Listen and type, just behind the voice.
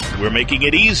We're making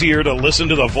it easier to listen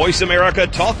to the Voice America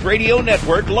Talk Radio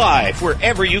Network live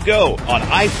wherever you go on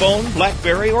iPhone,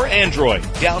 BlackBerry, or Android.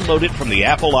 Download it from the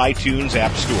Apple iTunes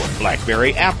App Store,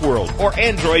 BlackBerry App World, or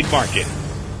Android Market.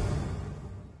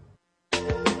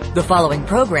 The following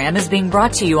program is being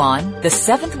brought to you on the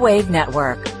Seventh Wave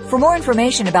Network. For more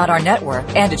information about our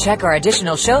network and to check our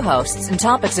additional show hosts and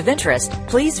topics of interest,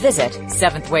 please visit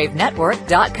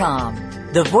seventhwavenetwork.com.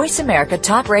 The Voice America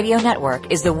Talk Radio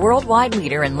Network is the worldwide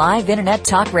leader in live Internet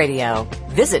talk radio.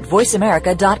 Visit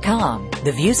voiceamerica.com.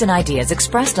 The views and ideas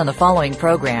expressed on the following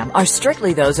program are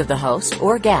strictly those of the host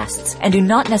or guests and do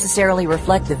not necessarily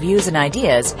reflect the views and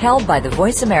ideas held by the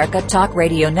Voice America Talk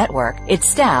Radio Network, its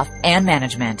staff, and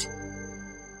management.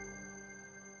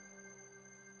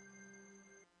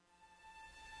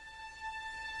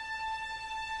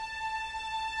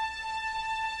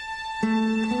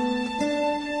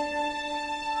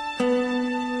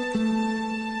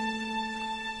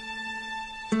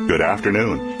 Good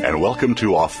afternoon, and welcome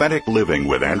to Authentic Living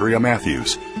with Andrea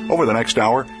Matthews. Over the next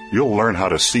hour, you'll learn how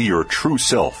to see your true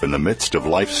self in the midst of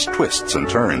life's twists and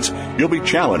turns. You'll be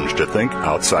challenged to think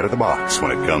outside of the box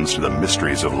when it comes to the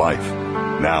mysteries of life.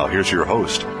 Now, here's your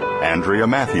host, Andrea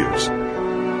Matthews.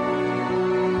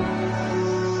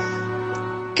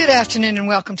 Good afternoon and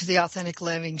welcome to the Authentic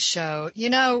Living Show.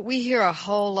 You know, we hear a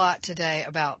whole lot today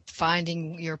about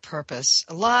finding your purpose.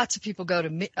 Lots of people go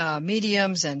to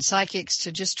mediums and psychics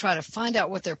to just try to find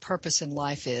out what their purpose in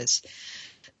life is.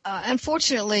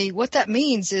 Unfortunately, what that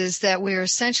means is that we're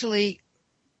essentially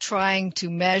trying to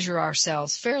measure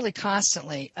ourselves fairly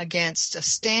constantly against a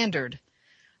standard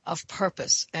of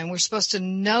purpose. And we're supposed to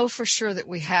know for sure that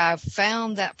we have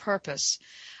found that purpose.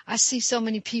 I see so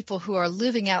many people who are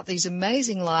living out these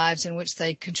amazing lives in which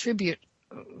they contribute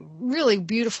really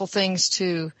beautiful things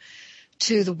to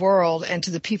the world and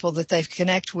to the people that they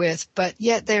connect with, but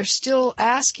yet they're still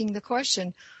asking the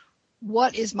question,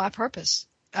 what is my purpose?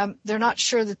 They're not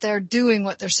sure that they're doing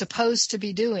what they're supposed to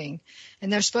be doing,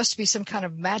 and there's supposed to be some kind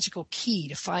of magical key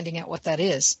to finding out what that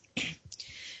is.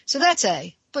 So that's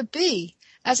A. But B,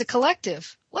 as a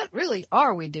collective, what really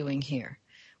are we doing here?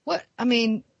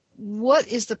 What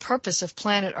is the purpose of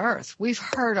planet Earth? We've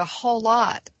heard a whole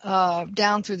lot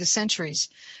down through the centuries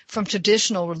from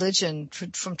traditional religion,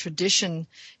 from tradition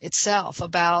itself,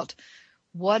 about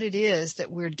what it is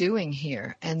that we're doing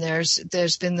here. And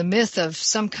there's been the myth of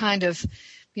some kind of,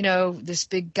 this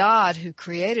big God who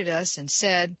created us and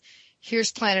said,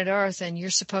 here's planet Earth, and you're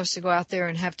supposed to go out there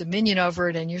and have dominion over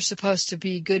it, and you're supposed to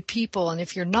be good people. And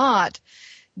if you're not,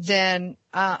 then,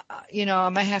 I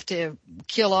may have to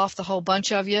kill off the whole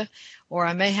bunch of you, or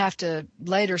I may have to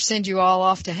later send you all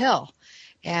off to hell.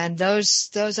 And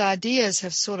those ideas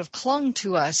have sort of clung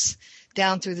to us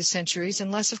down through the centuries,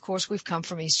 unless, of course, we've come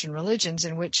from Eastern religions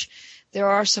in which there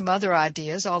are some other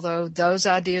ideas, although those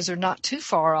ideas are not too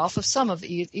far off of some of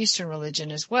Eastern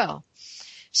religion as well.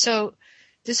 So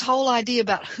this whole idea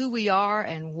about who we are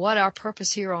and what our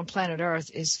purpose here on planet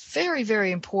Earth is very,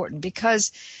 very important,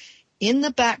 because in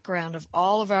the background of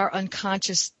all of our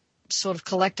unconscious sort of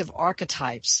collective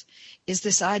archetypes is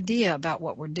this idea about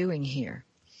what we're doing here.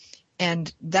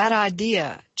 And that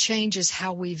idea changes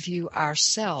how we view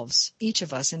ourselves, each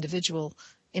of us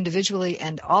individually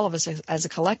and all of us as a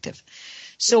collective.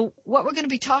 So what we're going to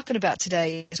be talking about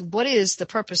today is, what is the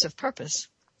purpose of purpose?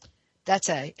 That's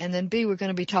A. And then B, we're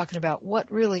going to be talking about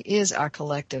what really is our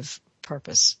collective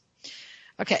purpose.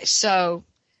 Okay, so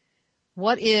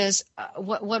what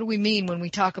do we mean when we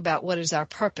talk about what is our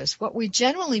purpose? What we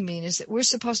generally mean is that we're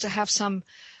supposed to have some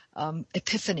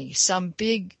epiphany, some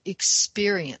big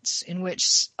experience in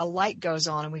which a light goes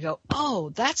on and we go, oh,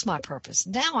 that's my purpose.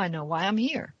 Now I know why I'm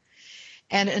here.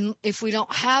 And if we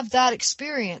don't have that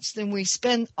experience, then we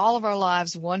spend all of our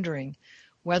lives wondering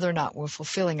whether or not we're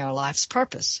fulfilling our life's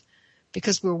purpose,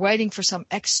 because we're waiting for some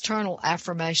external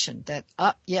affirmation that,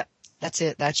 yep, that's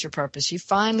it. That's your purpose. You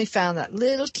finally found that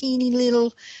little teeny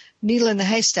little needle in the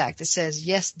haystack that says,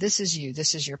 yes, this is you.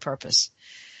 This is your purpose.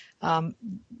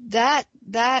 That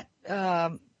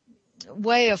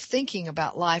way of thinking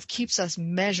about life keeps us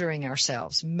measuring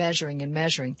ourselves,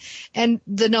 measuring. And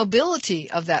the nobility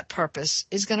of that purpose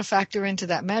is going to factor into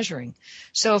that measuring.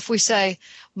 So if we say,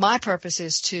 my purpose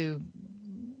is to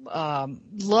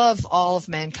love all of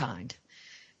mankind,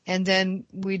 and then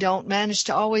we don't manage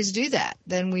to always do that,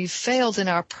 then we've failed in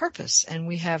our purpose, and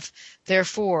we have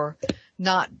therefore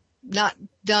not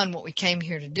done what we came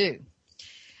here to do.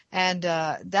 And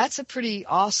that's a pretty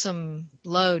awesome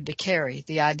load to carry,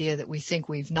 the idea that we think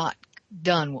we've not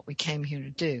done what we came here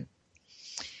to do.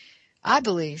 I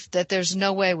believe that there's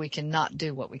no way we can not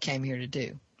do what we came here to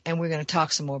do. And we're going to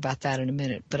talk some more about that in a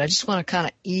minute. But I just want to kind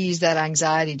of ease that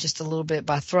anxiety just a little bit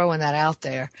by throwing that out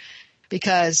there,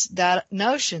 because that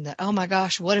notion that, oh my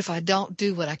gosh, what if I don't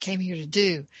do what I came here to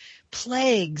do,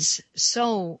 plagues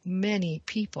so many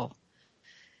people.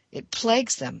 It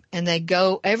plagues them, and they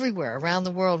go everywhere around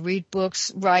the world, read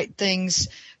books, write things,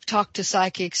 talk to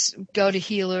psychics, go to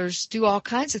healers, do all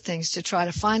kinds of things to try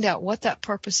to find out what that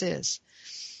purpose is.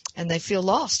 And they feel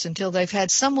lost until they've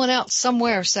had someone else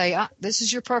somewhere say, this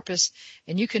is your purpose.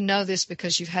 And you can know this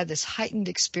because you've had this heightened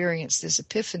experience, this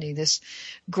epiphany, this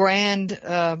grand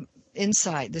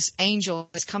insight, this angel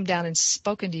has come down and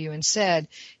spoken to you and said,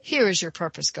 here is your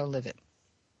purpose, go live it.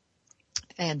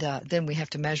 And then we have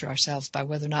to measure ourselves by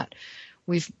whether or not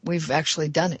we've actually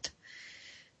done it.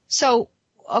 So,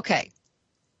 okay,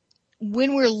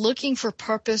 when we're looking for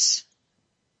purpose,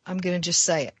 I'm going to just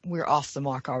say it, we're off the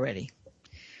mark already.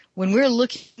 When we're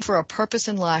looking for a purpose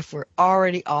in life, we're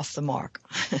already off the mark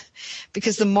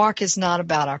because the mark is not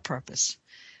about our purpose.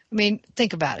 I mean,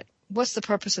 think about it. What's the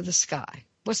purpose of the sky?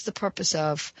 What's the purpose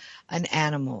of an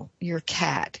animal, your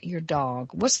cat, your dog?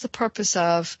 What's the purpose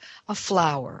of a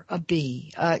flower, a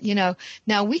bee?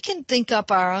 Now we can think up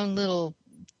our own little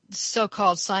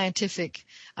so-called scientific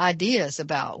ideas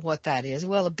about what that is.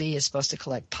 Well, a bee is supposed to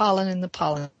collect pollen, and the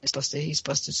pollen is he's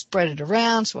supposed to spread it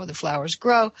around so the flowers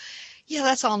grow. Yeah,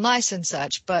 that's all nice and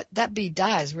such, but that bee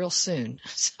dies real soon.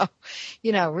 So,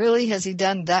 really, has he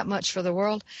done that much for the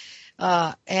world?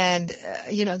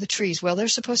 The trees, well, they're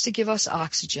supposed to give us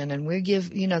oxygen, and we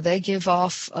give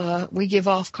off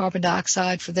carbon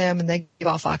dioxide for them, and they give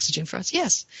off oxygen for us.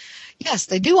 Yes,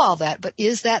 they do all that, but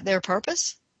is that their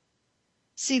purpose?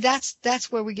 See,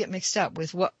 that's where we get mixed up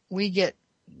with what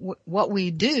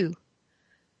we do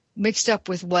mixed up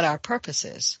with what our purpose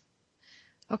is.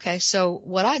 Okay, so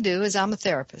what I do is I'm a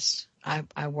therapist.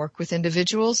 I work with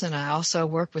individuals, and I also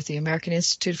work with the American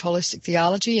Institute of Holistic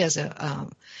Theology as a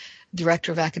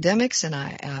director of academics, and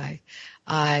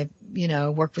I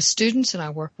work with students, and I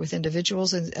work with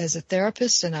individuals as a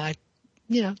therapist, and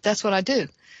that's what I do.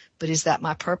 But is that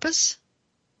my purpose?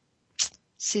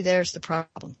 See, there's the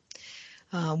problem.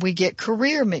 We get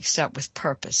career mixed up with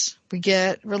purpose. We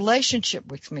get relationship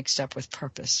mixed up with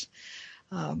purpose.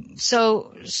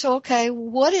 Okay,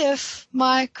 what if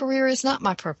my career is not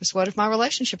my purpose? What if my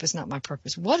relationship is not my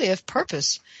purpose? What if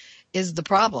purpose is the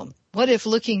problem? What if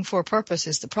looking for purpose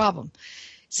is the problem?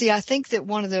 See, I think that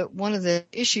one of the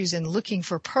issues in looking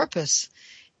for purpose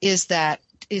is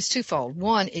twofold.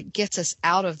 One, it gets us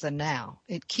out of the now.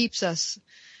 It keeps us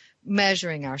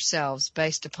measuring ourselves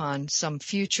based upon some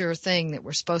future thing that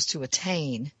we're supposed to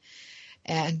attain.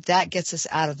 And that gets us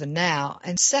out of the now.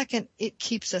 And second, it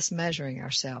keeps us measuring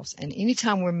ourselves. And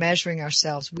anytime we're measuring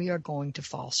ourselves, we are going to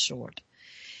fall short.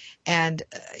 And,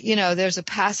 there's a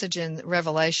passage in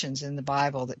Revelations in the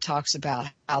Bible that talks about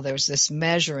how there's this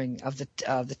measuring of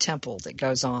the temple that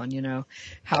goes on,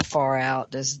 how far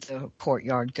out does the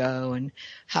courtyard go, and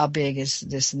how big is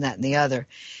this and that and the other.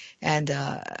 And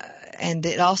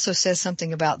it also says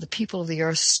something about the people of the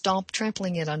earth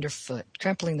trampling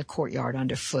the courtyard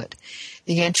underfoot,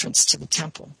 the entrance to the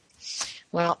temple.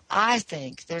 Well, I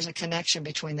think there's a connection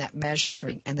between that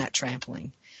measuring and that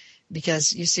trampling.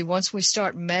 Because, you see, once we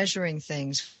start measuring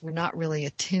things, we're not really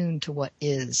attuned to what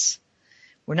is.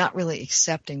 We're not really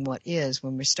accepting what is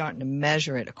when we're starting to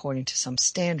measure it according to some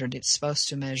standard it's supposed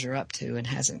to measure up to and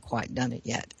hasn't quite done it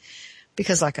yet.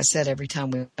 Because, like I said, every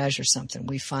time we measure something,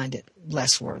 we find it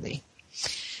less worthy.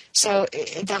 So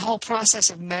the whole process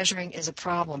of measuring is a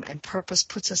problem, and purpose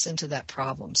puts us into that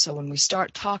problem. So when we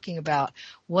start talking about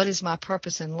what is my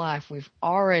purpose in life, we've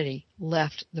already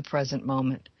left the present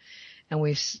moment. And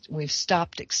we've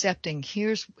stopped accepting,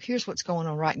 here's what's going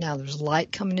on right now. There's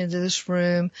light coming into this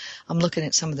room. I'm looking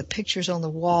at some of the pictures on the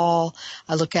wall.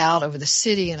 I look out over the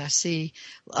city and I see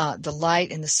the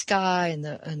light in the sky and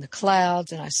the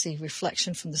clouds, and I see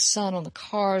reflection from the sun on the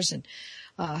cars, and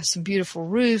some beautiful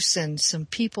roofs and some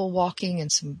people walking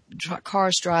and some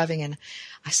cars driving, and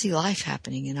I see life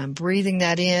happening, and I'm breathing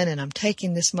that in, and I'm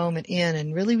taking this moment in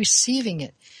and really receiving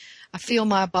it. I feel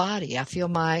my body. I feel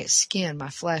my skin, my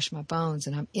flesh, my bones,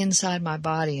 and I'm inside my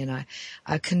body, and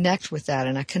I connect with that,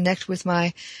 and I connect with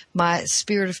my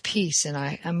spirit of peace, and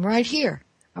I'm right here.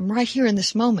 I'm right here in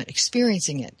this moment,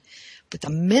 experiencing it. But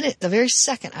the very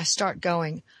second I start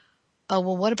going, oh,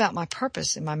 well, what about my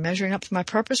purpose? Am I measuring up to my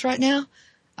purpose right now?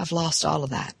 I've lost all of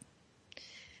that.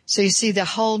 So you see, the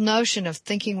whole notion of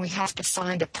thinking we have to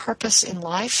find a purpose in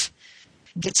life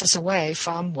gets us away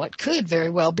from what could very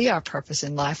well be our purpose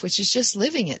in life, which is just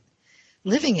living it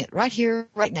right here,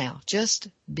 right now. Just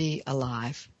be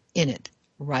alive in it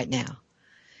right now.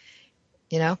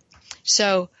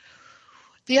 So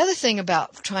The other thing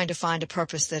about trying to find a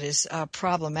purpose that is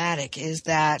problematic is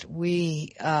that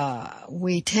we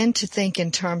tend to think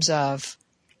in terms of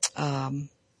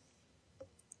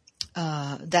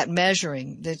that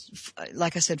measuring that,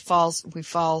 like I said, we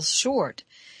fall short.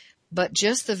 But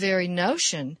just the very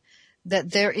notion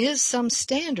that there is some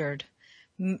standard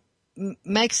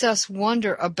makes us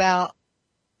wonder about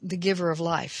the giver of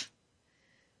life.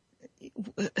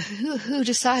 Who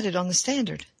decided on the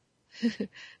standard?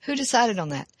 Who decided on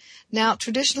that? Now,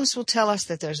 traditionalists will tell us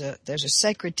that there's a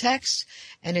sacred text,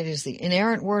 and it is the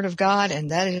inerrant word of God,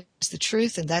 and that is the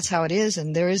truth, and that's how it is,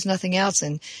 and there is nothing else,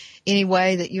 and any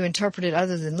way that you interpret it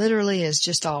other than literally is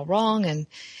just all wrong,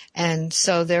 and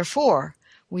so therefore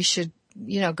we should,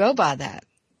 go by that.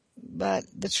 But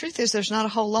the truth is there's not a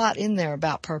whole lot in there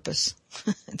about purpose.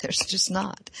 There's just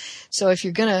not. So if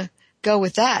you're going to go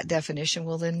with that definition,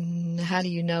 well then how do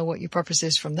you know what your purpose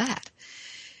is from that?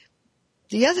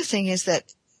 The other thing is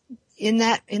that in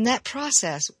that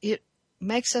process, it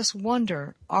makes us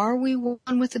wonder, are we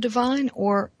one with the divine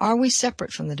or are we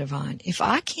separate from the divine? If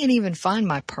I can't even find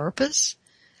my purpose,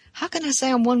 how can I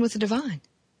say I'm one with the divine?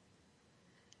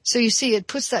 So you see, it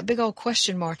puts that big old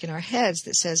question mark in our heads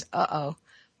that says,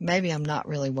 maybe I'm not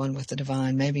really one with the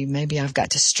divine. Maybe I've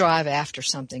got to strive after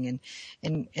something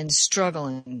and struggle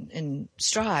and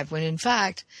strive, when in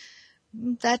fact,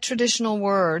 that traditional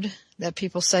word that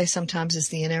people say sometimes is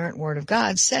the inerrant word of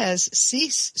God says,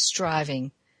 cease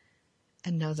striving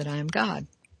and know that I am God.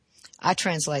 I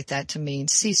translate that to mean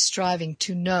cease striving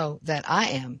to know that I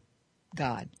am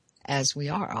God, as we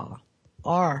are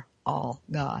all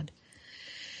God.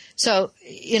 So,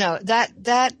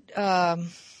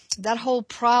 that whole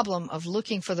problem of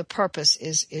looking for the purpose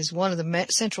is one of the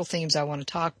central themes I want to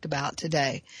talk about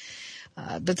today.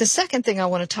 But the second thing I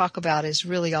want to talk about is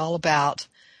really all about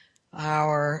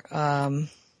the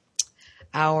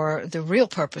real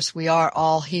purpose. We are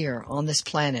all here on this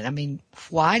planet. I mean,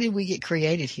 why did we get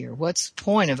created here? What's the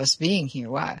point of us being here?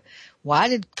 Why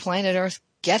did planet Earth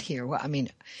get here? Well, I mean,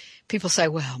 people say,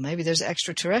 well, maybe there's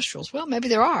extraterrestrials. Well, maybe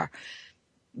there are.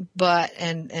 But,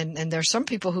 and there's some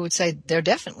people who would say there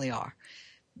definitely are.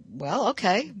 Well,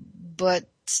 okay. But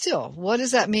still, what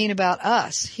does that mean about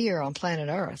us here on planet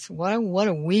Earth? What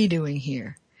are we doing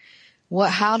here?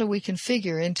 How do we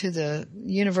configure into the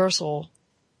universal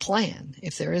plan,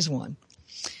 if there is one?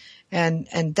 And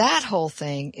that whole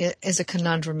thing is a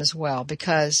conundrum as well,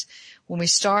 because when we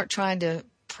start trying to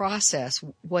process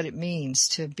what it means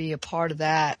to be a part of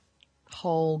that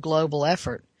whole global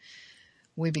effort,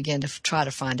 we begin to try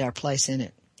to find our place in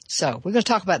it. So we're going to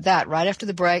talk about that right after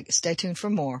the break. Stay tuned for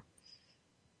more.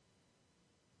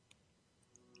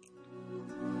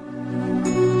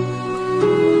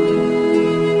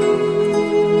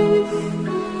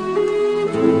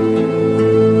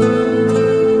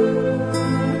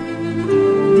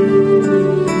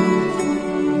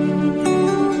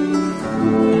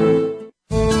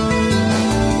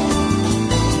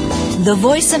 The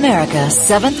Voice America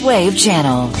 7th Wave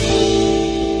Channel.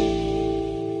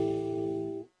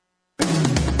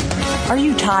 Are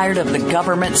you tired of the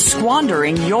government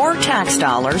squandering your tax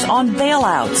dollars on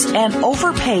bailouts and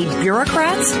overpaid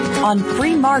bureaucrats? On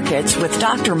Free Markets with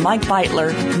Dr. Mike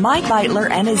Beitler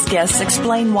and his guests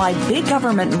explain why big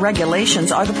government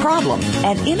regulations are the problem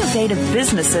and innovative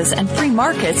businesses and free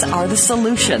markets are the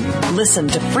solution. Listen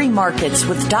to Free Markets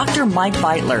with Dr. Mike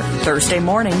Beitler, Thursday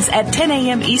mornings at 10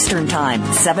 a.m. Eastern Time,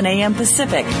 7 a.m.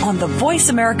 Pacific on the Voice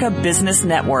America Business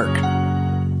Network.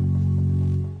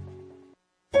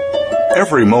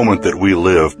 Every moment that we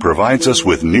live provides us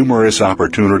with numerous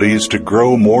opportunities to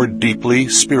grow more deeply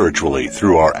spiritually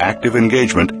through our active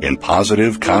engagement in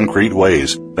positive, concrete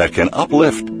ways that can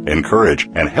uplift, encourage,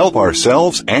 and help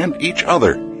ourselves and each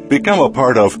other. Become a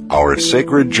part of Our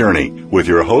Sacred Journey with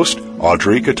your host,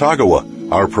 Audrey Katagawa.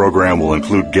 Our program will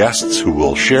include guests who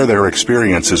will share their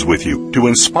experiences with you to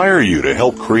inspire you to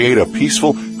help create a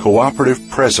peaceful, cooperative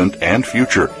present and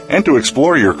future, and to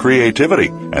explore your creativity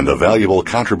and the valuable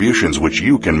contributions which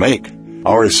you can make.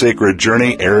 Our Sacred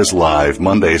Journey airs live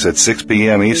Mondays at 6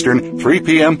 p.m. Eastern, 3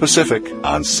 p.m. Pacific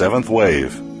on 7th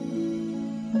Wave.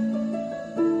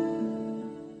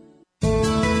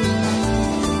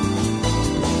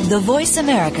 The Voice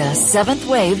America 7th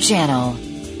Wave Channel.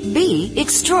 Be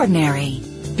extraordinary.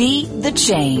 Be the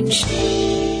change.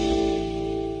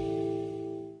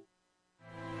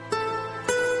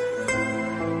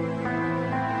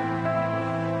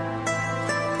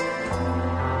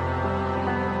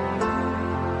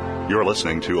 You're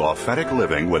listening to Authentic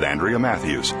Living with Andrea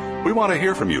Matthews. We want to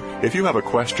hear from you. If you have a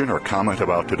question or comment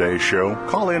about today's show,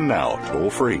 call in now,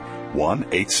 toll free,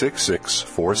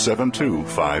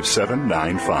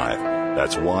 1-866-472-5795.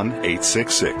 That's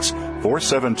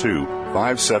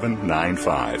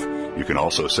 1-866-472-5795. You can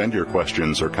also send your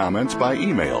questions or comments by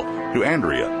email to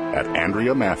Andrea at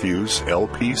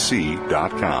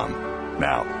AndreaMatthewsLPC.com.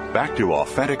 Now, back to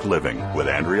Authentic Living with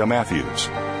Andrea Matthews.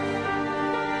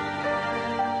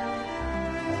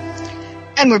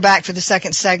 And we're back for the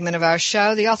second segment of our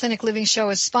show. The Authentic Living Show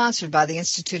is sponsored by the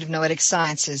Institute of Noetic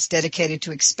Sciences, dedicated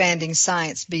to expanding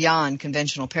science beyond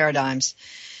conventional paradigms.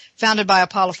 Founded by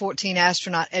Apollo 14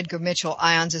 astronaut Edgar Mitchell,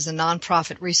 IONS is a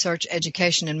nonprofit research,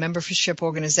 education, and membership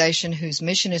organization whose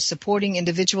mission is supporting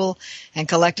individual and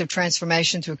collective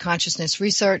transformation through consciousness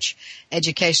research,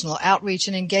 educational outreach,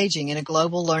 and engaging in a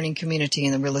global learning community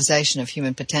in the realization of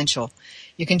human potential.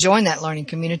 You can join that learning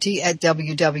community at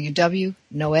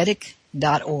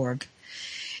www.noetic.org.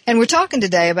 And we're talking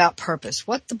today about purpose.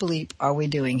 What the bleep are we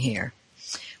doing here?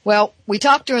 Well, we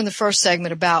talked during the first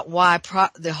segment about why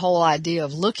the whole idea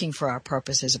of looking for our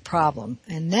purpose is a problem.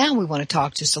 And now we want to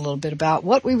talk just a little bit about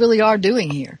what we really are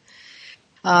doing here.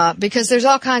 Because there's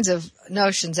all kinds of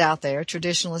notions out there.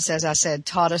 Traditionalists, as I said,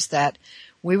 taught us that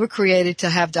we were created to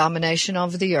have domination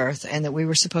over the earth and that we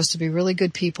were supposed to be really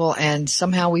good people, and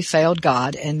somehow we failed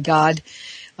God, and God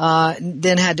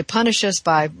then had to punish us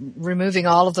by removing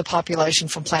all of the population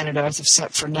from planet Earth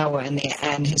except for Noah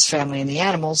and his family and the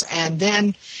animals. And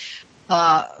then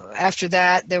after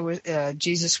that,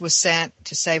 Jesus was sent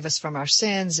to save us from our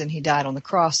sins, and he died on the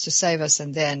cross to save us.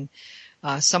 And then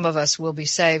some of us will be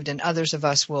saved, and others of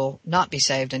us will not be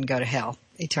saved and go to hell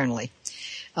eternally.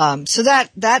 So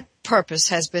that purpose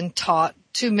has been taught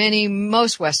to many.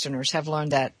 Most Westerners have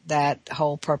learned that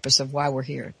whole purpose of why we're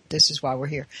here. This is why we're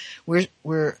here.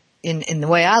 We're in the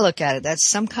way I look at it, that's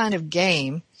some kind of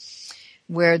game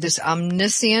where this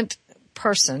omniscient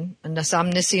person and this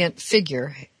omniscient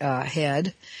figure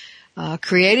head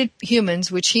created humans,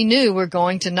 which he knew were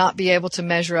going to not be able to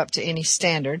measure up to any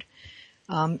standard,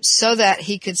 so that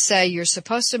he could say, you're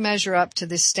supposed to measure up to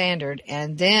this standard,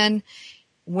 and then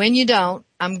when you don't,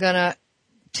 I'm going to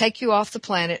take you off the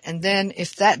planet, and then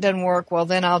if that doesn't work, well,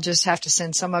 then I'll just have to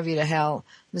send some of you to hell.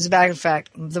 As a matter of fact,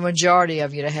 the majority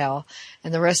of you to hell,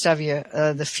 and the rest of you,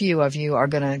 the few of you, are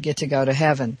going to get to go to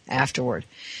heaven afterward.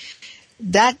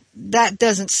 That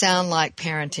doesn't sound like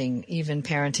parenting, even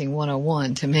parenting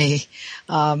 101 to me.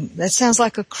 That sounds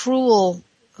like a cruel,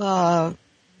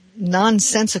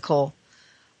 nonsensical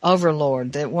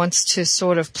overlord that wants to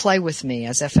sort of play with me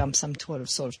as if I'm some sort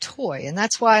of toy. And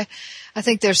that's why I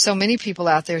think there's so many people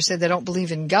out there who say they don't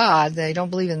believe in God. They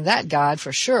don't believe in that God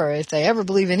for sure. If they ever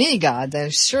believe in any God, they're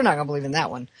sure not going to believe in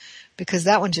that one, because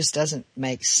that one just doesn't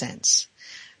make sense.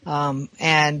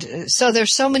 And so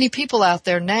there's so many people out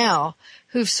there now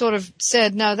who've sort of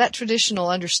said, no, that traditional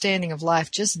understanding of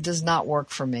life just does not work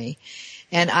for me.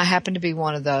 And I happen to be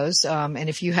one of those. And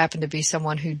if you happen to be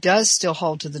someone who does still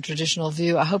hold to the traditional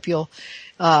view, I hope you'll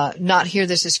not hear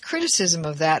this as criticism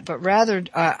of that, but rather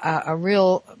a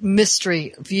real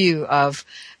mystery view of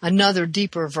another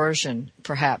deeper version,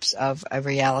 perhaps, of a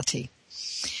reality.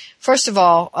 First of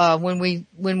all, when we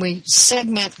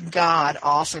segment God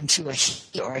off into a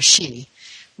he or a she,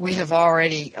 we have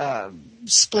already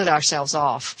split ourselves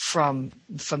off from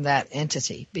that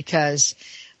entity, because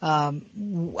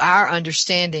our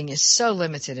understanding is so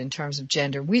limited in terms of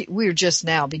gender. We're just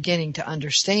now beginning to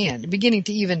understand, beginning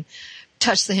to even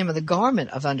touch the hem of the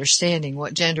garment of understanding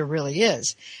what gender really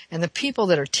is. And the people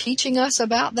that are teaching us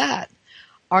about that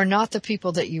are not the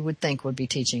people that you would think would be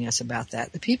teaching us about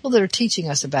that. The people that are teaching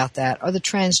us about that are the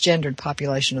transgendered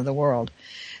population of the world.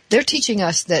 They're teaching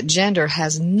us that gender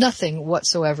has nothing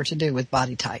whatsoever to do with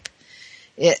body type.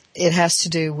 It has to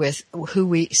do with who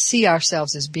we see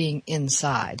ourselves as being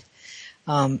inside.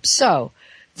 So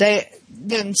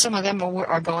then some of them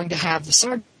are going to have the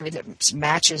surgery that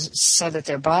matches so that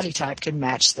their body type can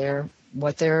match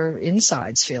what their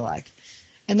insides feel like.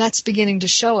 And that's beginning to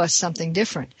show us something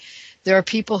different. There are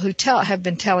people who have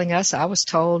been telling us, I was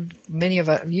told, many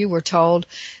of you were told,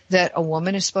 that a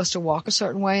woman is supposed to walk a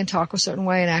certain way and talk a certain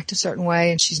way and act a certain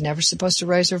way, and she's never supposed to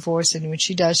raise her voice, and when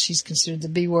she does, she's considered the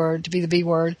B word, to be the B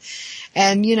word.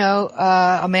 And,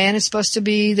 a man is supposed to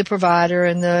be the provider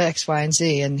and the X, Y, and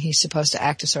Z, and he's supposed to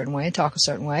act a certain way and talk a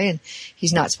certain way, and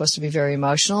he's not supposed to be very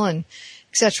emotional, and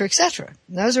et cetera, et cetera.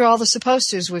 And those are all the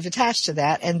supposed to's we've attached to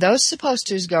that, and those supposed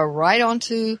to's go right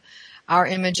onto our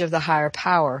image of the higher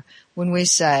power when we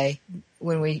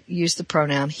use the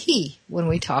pronoun he, when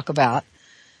we talk about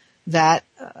that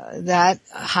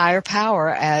higher power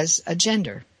as a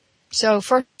gender. So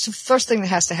first thing that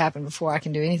has to happen before I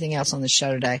can do anything else on this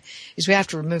show today is we have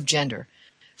to remove gender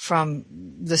from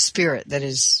the spirit that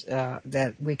is,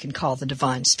 that we can call the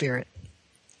divine spirit.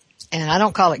 And I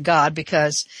don't call it God,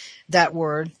 because that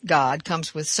word, God,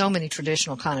 comes with so many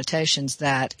traditional connotations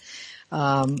that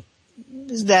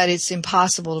that it's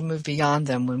impossible to move beyond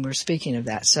them when we're speaking of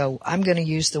that. So I'm going to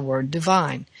use the word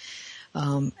divine.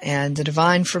 And the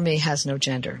divine for me has no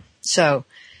gender. So,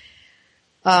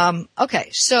 okay.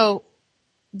 So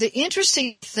the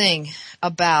interesting thing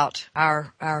about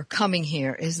our coming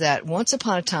here is that once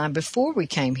upon a time, before we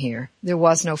came here, there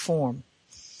was no form.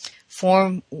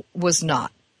 Form was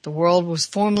not. The world was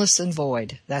formless and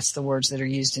void. That's the words that are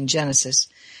used in Genesis.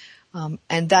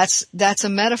 And that's a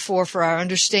metaphor for our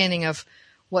understanding of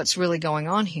what's really going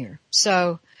on here.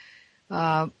 So,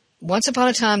 once upon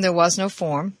a time there was no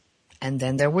form, and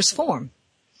then there was form.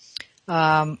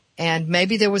 And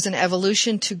maybe there was an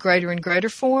evolution to greater and greater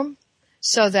form,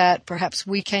 so that perhaps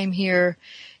we came here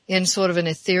in sort of an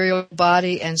ethereal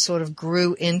body and sort of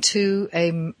grew into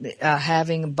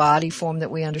having a body form that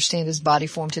we understand as body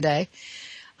form today.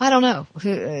 I don't know.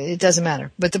 It doesn't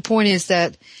matter. But the point is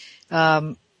that,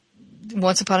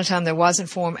 once upon a time there wasn't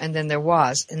form, and then there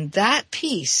was. And that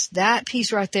piece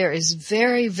right there is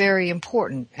very, very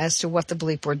important as to what the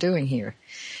Bleep we're doing here.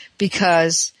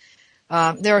 Because,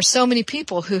 there are so many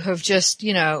people who have just,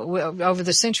 over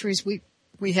the centuries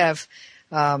we have,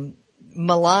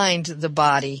 maligned the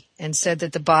body and said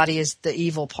that the body is the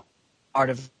evil part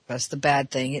of us, the bad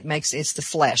thing. It's the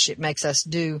flesh. It makes us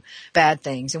do bad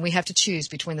things. And we have to choose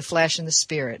between the flesh and the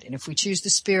spirit. And if we choose the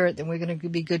spirit, then we're going to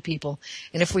be good people.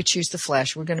 And if we choose the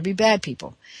flesh, we're going to be bad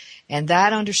people. And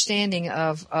that understanding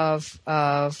of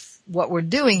what we're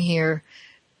doing here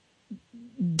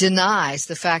denies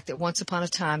the fact that once upon a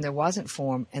time there wasn't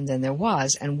form, and then there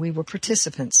was, and we were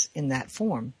participants in that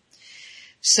form.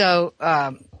 So,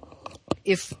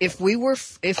 if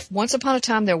once upon a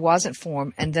time there wasn't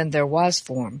form and then there was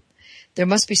form, there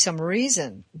must be some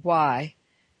reason why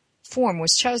form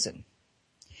was chosen,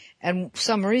 and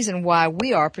some reason why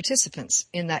we are participants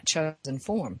in that chosen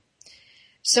form.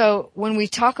 So when we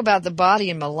talk about the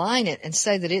body and malign it and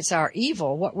say that it's our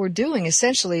evil, what we're doing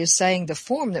essentially is saying the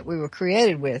form that we were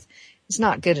created with is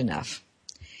not good enough.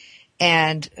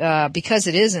 And because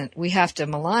it isn't, we have to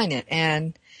malign it.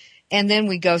 And then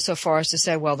we go so far as to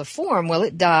say, well, the form,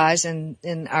 it dies and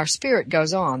our spirit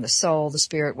goes on. The soul, the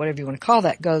spirit, whatever you want to call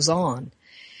that, goes on.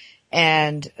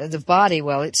 And the body,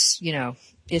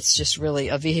 it's just really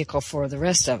a vehicle for the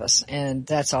rest of us. And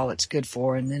that's all it's good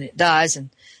for. And then it dies, and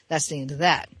that's the end of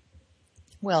that.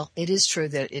 Well, it is true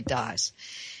that it dies.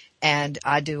 And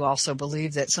I do also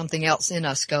believe that something else in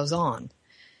us goes on.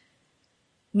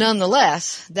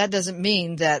 Nonetheless, that doesn't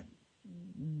mean that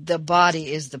the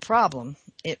body is the problem.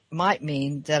 It might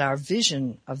mean that our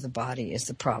vision of the body is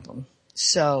the problem.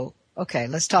 So, okay,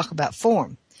 let's talk about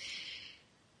form.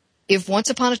 If once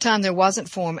upon a time there wasn't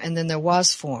form and then there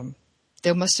was form,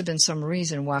 there must have been some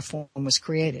reason why form was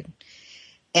created.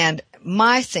 And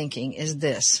my thinking is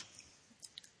this.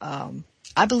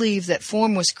 I believe that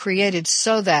form was created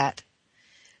so that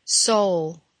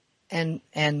soul and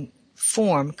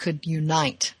form could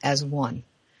unite as one.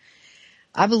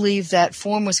 I believe that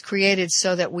form was created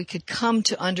so that we could come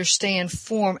to understand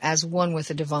form as one with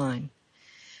the divine.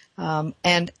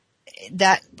 And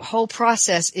that whole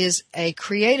process is a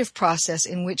creative process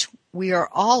in which we are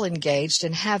all engaged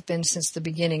and have been since the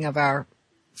beginning of our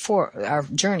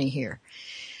journey here.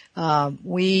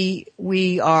 We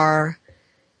are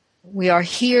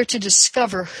here to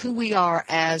discover who we are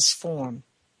as form.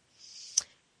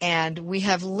 And we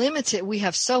have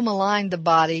so maligned the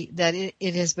body that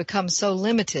it has become so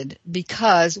limited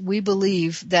because we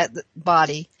believe that the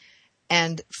body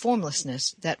and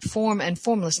formlessness, that form and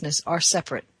formlessness are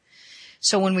separate.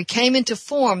 So when we came into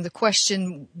form, the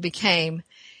question became,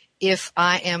 if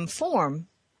I am form,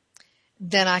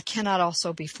 then I cannot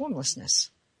also be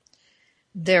formlessness.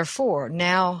 Therefore,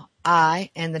 now I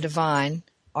and the divine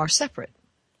are separate.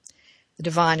 The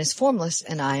divine is formless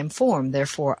and I am form.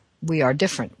 Therefore, we are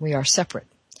different. We are separate.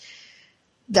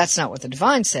 That's not what the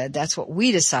divine said. That's what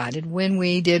we decided when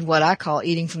we did what I call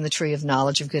eating from the tree of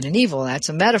knowledge of good and evil. That's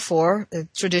a metaphor.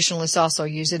 Traditionalists also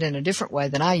use it in a different way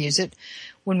than I use it.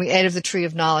 When we ate of the tree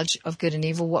of knowledge of good and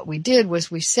evil, what we did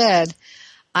was we said,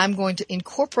 I'm going to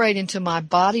incorporate into my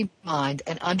body, mind,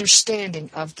 an understanding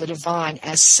of the divine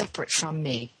as separate from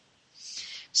me.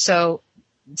 So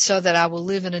that I will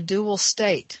live in a dual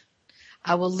state.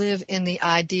 I will live in the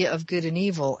idea of good and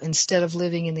evil instead of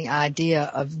living in the idea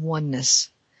of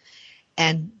oneness.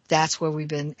 And that's where we've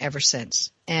been ever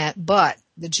since. But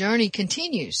the journey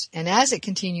continues. And as it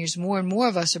continues, more and more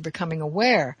of us are becoming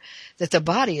aware that the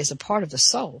body is a part of the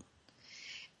soul.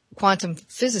 Quantum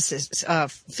physicians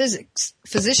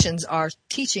are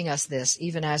teaching us this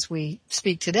even as we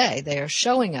speak today. They are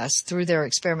showing us through their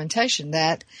experimentation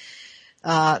that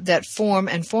that form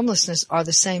and formlessness are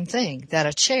the same thing, that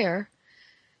a chair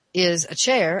is a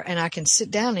chair and I can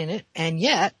sit down in it, and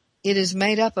yet it is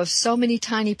made up of so many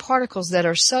tiny particles that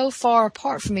are so far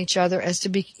apart from each other as to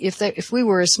be, if we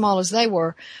were as small as they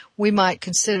were, we might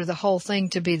consider the whole thing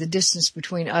to be the distance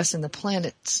between us and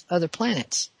the other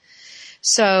planets.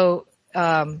 So,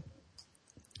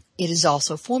 it is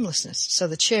also formlessness. So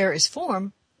the chair is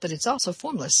form, but it's also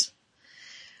formless.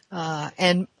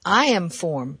 And I am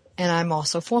form, and I'm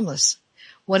also formless.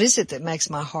 What is it that makes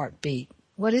my heart beat?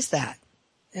 What is that?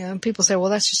 And people say, well,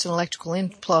 that's just an electrical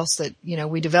impulse that,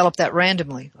 we developed that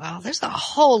randomly. Well, there's a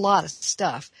whole lot of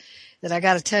stuff that I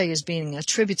got to tell you is being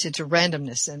attributed to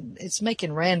randomness, and it's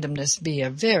making randomness be a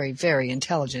very, very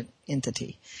intelligent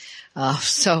entity.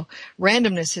 So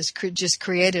randomness has just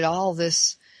created all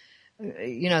this,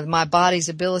 my body's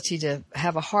ability to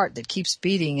have a heart that keeps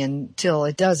beating until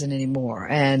it doesn't anymore.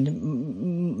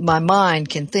 And my mind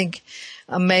can think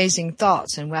amazing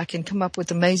thoughts, and I can come up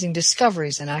with amazing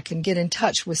discoveries, and I can get in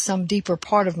touch with some deeper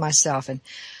part of myself. And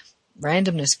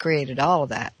randomness created all of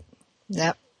that.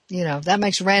 That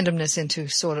makes randomness into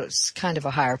sort of kind of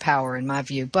a higher power in my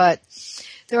view. But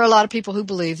there are a lot of people who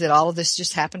believe that all of this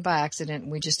just happened by accident,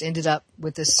 and we just ended up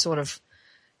with this sort of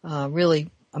really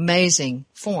amazing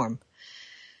form.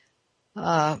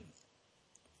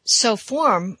 So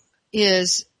form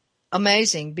is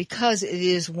amazing because it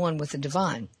is one with the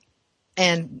divine.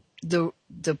 And the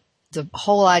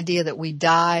whole idea that we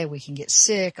die, we can get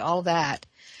sick, all that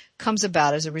comes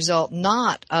about as a result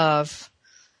not of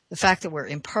the fact that we're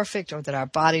imperfect or that our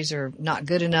bodies are not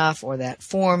good enough or that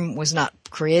form was not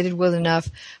created well enough,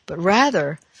 but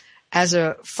rather as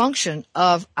a function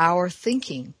of our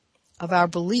thinking, of our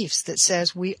beliefs that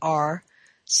says we are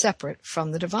separate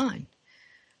from the divine.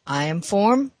 I am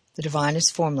form, the divine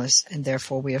is formless, and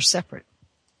therefore we are separate.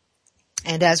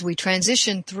 And as we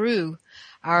transition through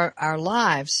our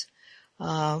lives,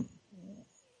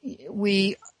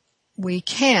 we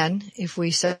can, if we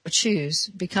so choose,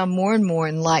 become more and more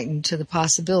enlightened to the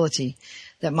possibility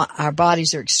that our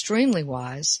bodies are extremely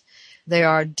wise. They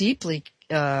are deeply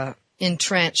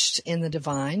entrenched in the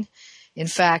divine. In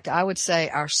fact, I would say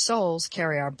our souls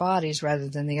carry our bodies rather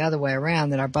than the other way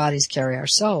around, that our bodies carry our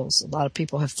souls. A lot of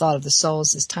people have thought of the soul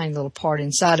as this tiny little part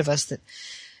inside of us that,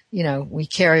 we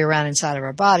carry around inside of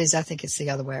our bodies. I think it's the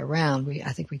other way around.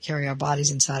 I think we carry our bodies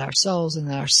inside our souls, and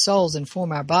that our souls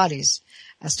inform our bodies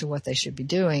as to what they should be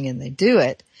doing, and they do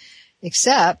it,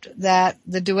 except that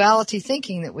the duality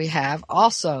thinking that we have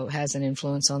also has an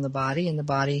influence on the body, and the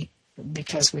body,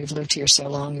 because we've lived here so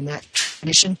long in that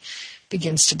tradition,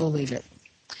 begins to believe it.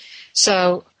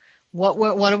 So what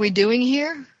are we doing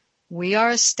here? We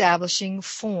are establishing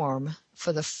form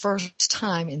for the first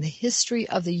time in the history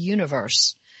of the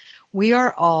universe. We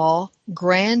are all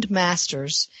grand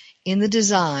masters in the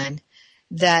design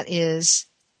that is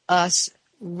us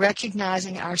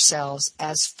recognizing ourselves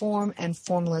as form and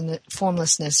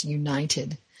formlessness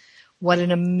united. What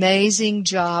an amazing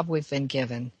job we've been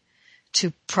given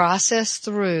to process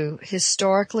through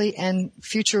historically and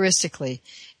futuristically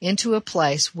into a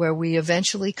place where we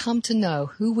eventually come to know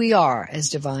who we are as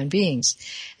divine beings.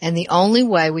 And the only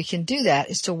way we can do that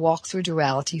is to walk through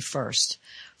duality first.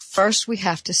 First, we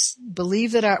have to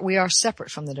believe that we are separate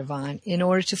from the divine in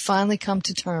order to finally come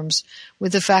to terms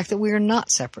with the fact that we are not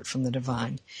separate from the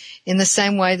divine. In the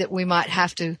same way that we might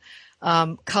have to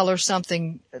color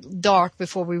something dark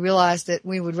before we realize that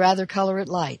we would rather color it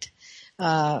light.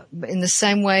 In the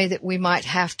same way that we might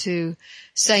have to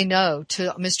say no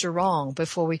to Mr. Wrong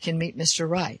before we can meet Mr.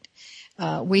 Right.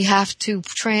 We have to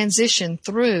transition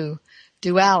through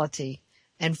duality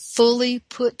and fully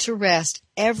put to rest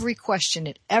every question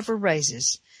it ever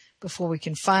raises before we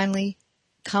can finally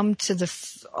come to the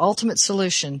ultimate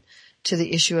solution to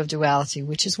the issue of duality,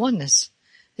 which is oneness.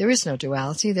 There is no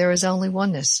duality. There is only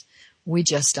oneness. We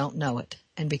just don't know it.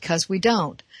 And because we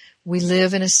don't, we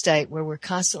live in a state where we're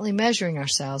constantly measuring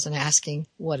ourselves and asking,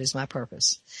 what is my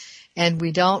purpose? And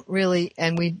we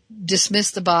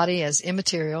dismiss the body as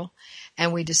immaterial,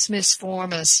 and we dismiss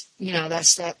form as,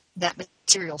 that's that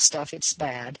material stuff, it's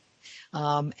bad.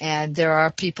 And there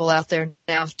are people out there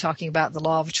now talking about the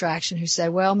law of attraction who say,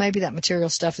 well, maybe that material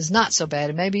stuff is not so bad,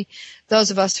 and maybe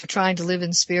those of us who are trying to live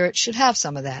in spirit should have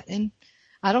some of that. And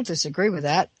I don't disagree with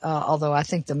that, although I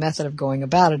think the method of going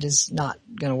about it is not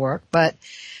going to work. But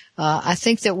I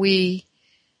think that we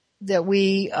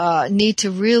need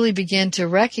to really begin to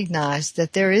recognize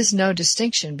that there is no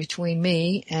distinction between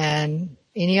me and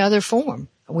any other form.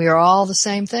 We are all the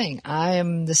same thing. I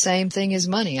am the same thing as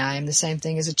money. I am the same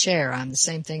thing as a chair. I'm the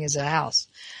same thing as a house.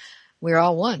 We're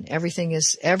all one.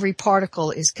 Every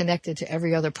particle is connected to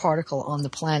every other particle on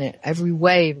the planet. Every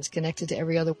wave is connected to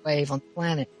every other wave on the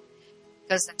planet.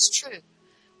 Because that's true.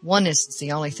 Oneness is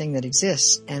the only thing that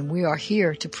exists, and we are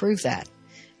here to prove that.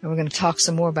 And we're going to talk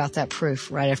some more about that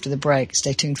proof right after the break.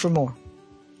 Stay tuned for more.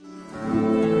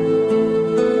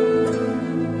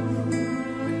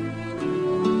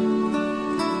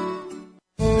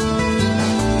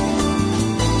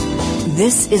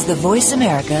 This is the Voice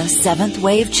America 7th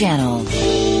Wave Channel.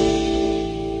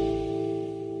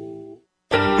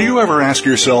 Do you ever ask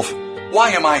yourself, why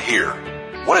am I here?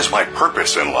 What is my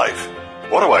purpose in life?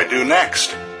 What do I do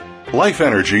next? Life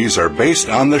energies are based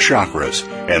on the chakras,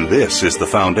 and this is the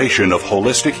foundation of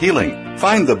holistic healing.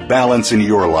 Find the balance in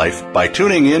your life by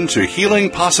tuning in to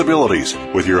Healing Possibilities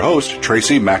with your host,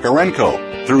 Tracy Makarenko.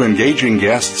 Through engaging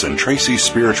guests and Tracy's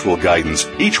spiritual guidance,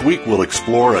 each week we'll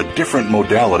explore a different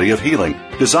modality of healing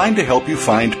designed to help you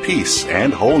find peace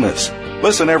and wholeness.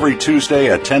 Listen every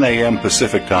Tuesday at 10 a.m.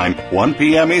 Pacific Time, 1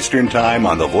 p.m. Eastern Time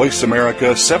on the Voice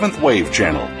America 7th Wave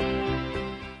Channel.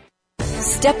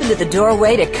 Step into the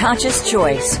doorway to conscious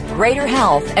choice, greater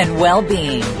health, and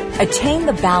well-being. Attain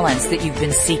the balance that you've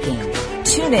been seeking.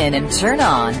 Tune in and turn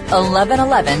on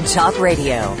 1111 Talk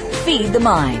Radio. Feed the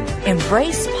mind.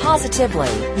 Embrace positively.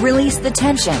 Release the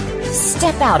tension.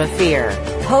 Step out of fear.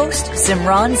 Host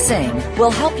Simran Singh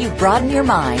will help you broaden your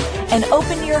mind and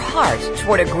open your heart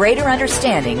toward a greater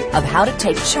understanding of how to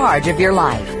take charge of your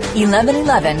life.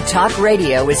 1111 Talk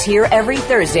Radio is here every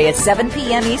Thursday at 7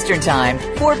 p.m. Eastern Time,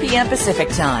 4 p.m. Pacific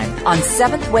Time on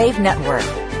 7th Wave Network.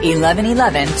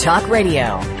 1111 Talk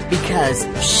Radio, because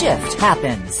shift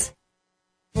happens.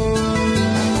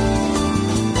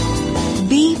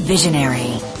 Be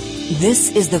visionary.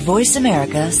 This is the Voice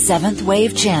America 7th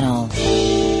Wave Channel.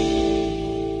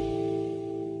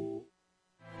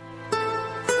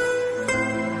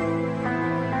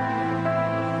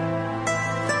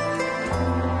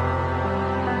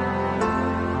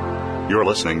 You're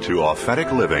listening to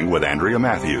Authentic Living with Andrea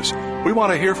Matthews. We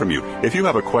want to hear from you. If you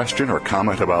have a question or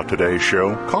comment about today's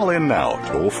show, call in now,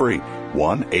 toll free,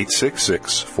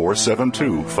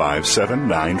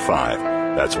 1-866-472-5795.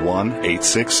 That's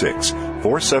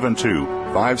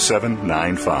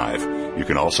 1-866-472-5795. You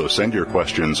can also send your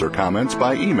questions or comments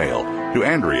by email to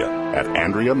Andrea at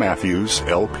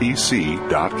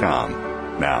AndreaMatthewsLPC.com.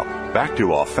 Now, back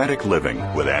to Authentic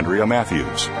Living with Andrea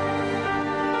Matthews.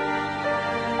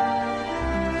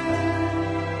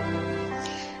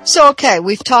 So, okay,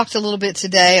 we've talked a little bit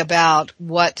today about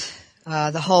what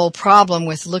the whole problem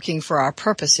with looking for our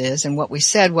purpose is, and what we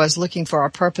said was looking for our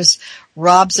purpose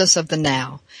robs us of the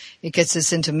now. It gets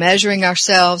us into measuring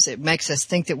ourselves, it makes us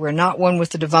think that we're not one with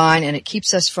the divine, and it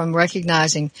keeps us from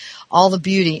recognizing all the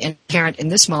beauty inherent in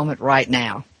this moment right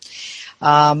now,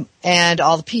 and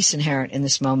all the peace inherent in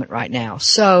this moment right now.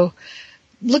 So,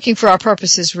 looking for our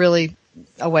purpose is really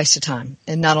a waste of time,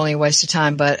 and not only a waste of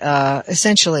time, but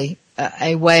essentially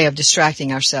a way of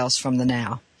distracting ourselves from the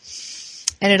now.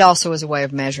 And it also is a way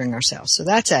of measuring ourselves. So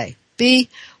that's A. B,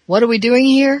 what are we doing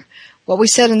here? What we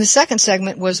said in the second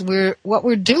segment was what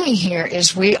we're doing here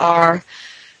is we are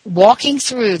walking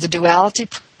through the duality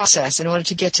process in order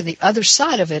to get to the other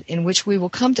side of it, in which we will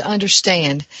come to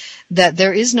understand that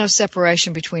there is no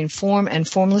separation between form and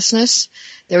formlessness.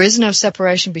 There is no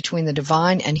separation between the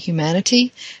divine and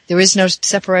humanity. There is no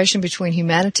separation between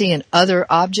humanity and other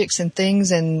objects and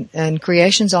things and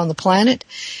creations on the planet,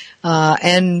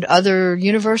 and other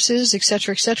universes,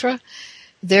 etc., etc.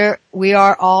 We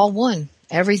are all one.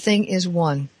 Everything is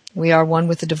one. We are one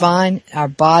with the divine. Our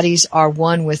bodies are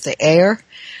one with the air.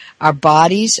 Our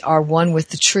bodies are one with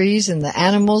the trees and the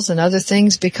animals and other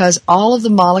things, because all of the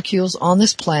molecules on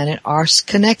this planet are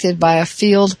connected by a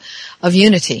field of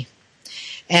unity.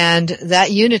 And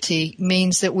that unity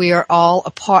means that we are all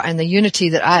a part, and the unity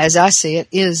that as I see it,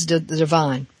 is the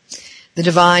divine. The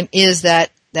divine is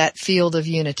that field of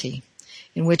unity,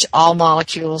 in which all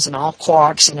molecules and all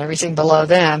quarks and everything below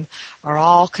them are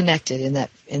all connected in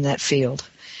that field.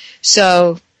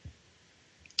 So,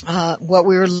 what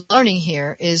we're learning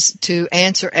here is to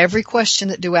answer every question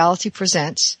that duality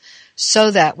presents,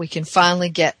 so that we can finally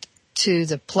get to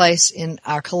the place in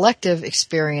our collective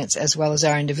experience as well as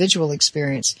our individual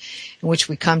experience in which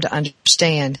we come to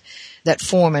understand that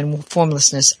form and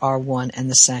formlessness are one and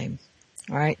the same.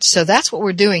 All right, so that's what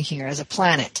we're doing here as a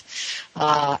planet,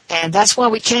 and that's why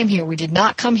we came here. We did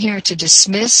not come here to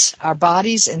dismiss our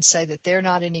bodies and say that they're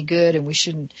not any good and we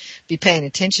shouldn't be paying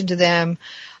attention to them.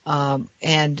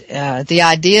 The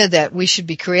idea that we should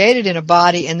be created in a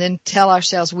body and then tell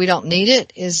ourselves we don't need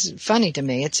it is funny to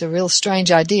me. It's a real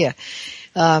strange idea.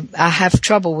 I have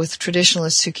trouble with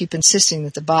traditionalists who keep insisting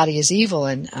that the body is evil,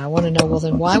 and I want to know, well,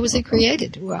 then why was it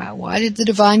created? Why did the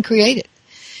divine create it?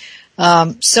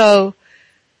 Those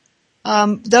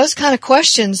kind of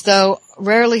questions, though,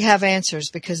 rarely have answers,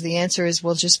 because the answer is,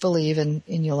 well, just believe and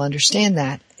you'll understand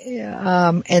that.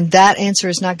 And that answer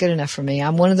is not good enough for me.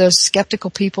 I'm one of those skeptical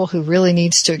people who really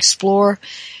needs to explore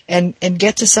and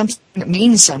get to something that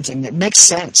means something, that makes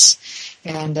sense.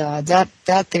 And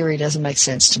that theory doesn't make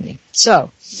sense to me.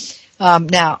 So,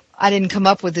 now, I didn't come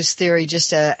up with this theory just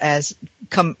just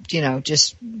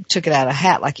took it out of a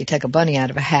hat like you take a bunny out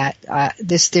of a hat.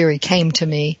 This theory came to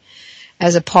me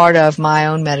as a part of my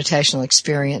own meditational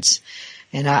experience.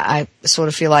 And I sort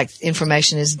of feel like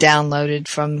information is downloaded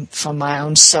from my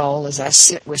own soul as I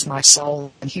sit with my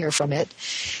soul and hear from it.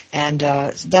 And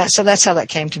so that's how that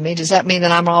came to me. Does that mean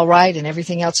that I'm all right and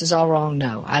everything else is all wrong?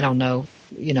 No, I don't know.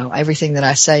 Everything that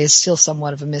I say is still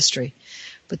somewhat of a mystery.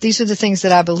 But these are the things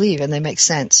that I believe, and they make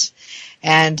sense.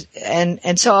 And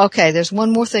so, okay, there's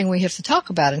one more thing we have to talk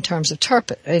about in terms of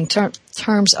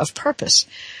purpose.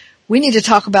 We need to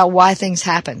talk about why things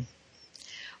happen.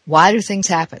 Why do things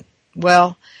happen?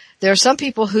 Well, there are some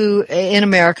people who in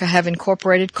America have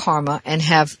incorporated karma and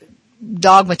have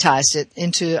dogmatized it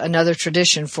into another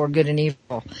tradition for good and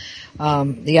evil.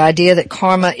 The idea that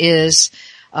karma is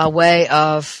a way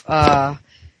of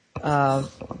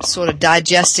sort of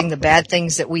digesting the bad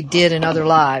things that we did in other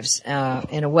lives,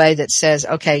 in a way that says,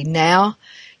 okay, now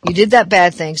you did that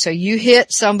bad thing, so you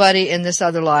hit somebody in this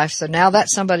other life, so now that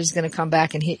somebody's going to come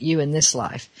back and hit you in this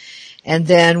life. And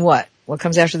then what? What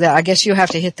comes after that? I guess you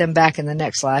have to hit them back in the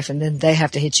next life, and then they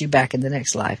have to hit you back in the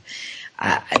next life.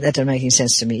 That doesn't make any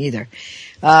sense to me either.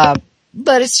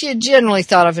 But it's generally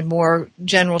thought of in more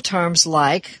general terms,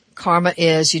 like karma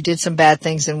is you did some bad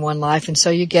things in one life, and so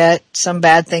you get some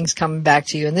bad things coming back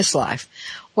to you in this life.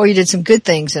 Or you did some good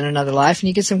things in another life, and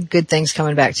you get some good things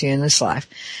coming back to you in this life.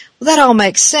 Well, that all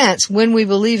makes sense when we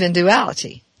believe in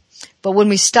duality. But when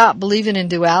we stop believing in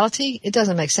duality, it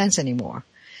doesn't make sense anymore.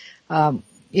 When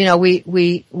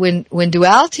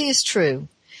duality is true,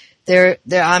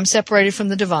 I'm separated from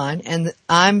the divine, and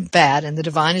I'm bad, and the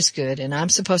divine is good, and I'm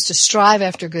supposed to strive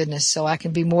after goodness so I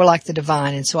can be more like the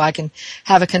divine, and so I can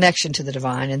have a connection to the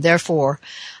divine, and therefore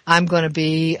I'm going to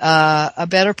be a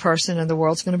better person, and the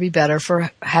world's going to be better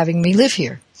for having me live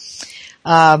here.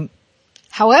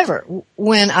 However,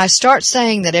 when I start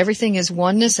saying that everything is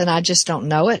oneness and I just don't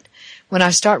know it, when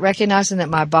I start recognizing that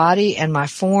my body and my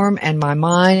form and my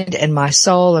mind and my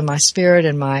soul and my spirit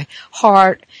and my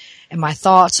heart and my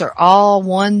thoughts are all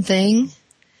one thing,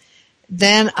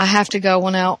 then I have to go,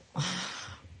 well, now,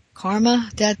 karma,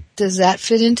 does that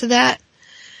fit into that?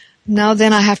 No,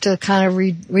 then I have to kind of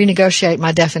renegotiate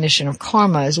my definition of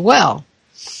karma as well.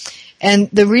 And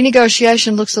the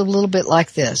renegotiation looks a little bit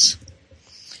like this.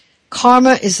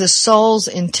 Karma is the soul's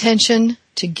intention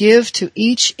to give to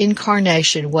each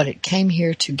incarnation what it came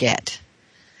here to get.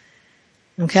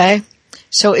 Okay?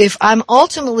 So if I'm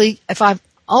ultimately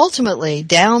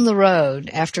down the road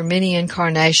after many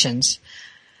incarnations,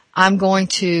 I'm going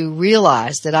to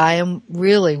realize that I am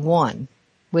really one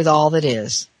with all that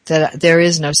is, that there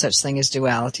is no such thing as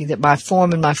duality, that my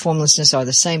form and my formlessness are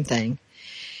the same thing.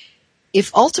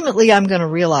 If ultimately I'm going to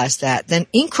realize that, then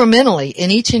incrementally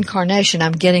in each incarnation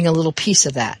I'm getting a little piece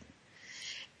of that.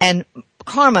 And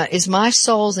karma is my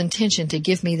soul's intention to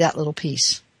give me that little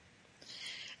piece.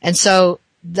 And so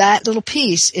that little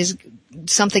piece is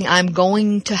something I'm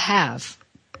going to have.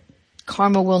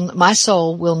 My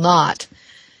soul will not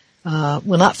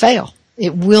fail.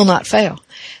 It will not fail.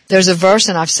 There's a verse,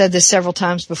 and I've said this several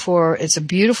times before, it's a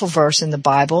beautiful verse in the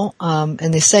Bible,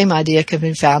 and the same idea can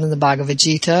be found in the Bhagavad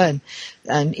Gita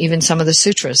and even some of the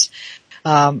sutras.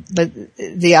 But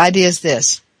the idea is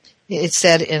this. It's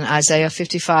said in Isaiah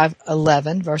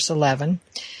 55:11, verse 11,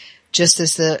 just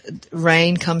as the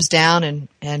rain comes down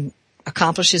and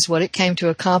accomplishes what it came to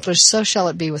accomplish, so shall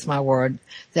it be with my word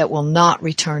that will not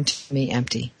return to me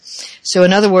empty. So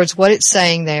in other words, what it's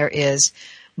saying there is,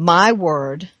 my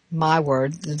word,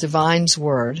 the divine's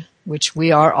word, which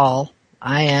we are all,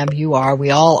 I am, you are,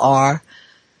 we all are,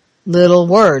 little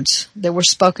words that were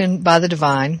spoken by the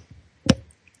divine,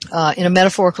 in a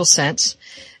metaphorical sense,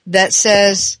 that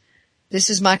says, this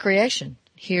is my creation.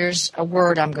 Here's a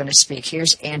word I'm going to speak.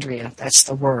 Here's Andrea. That's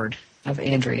the word of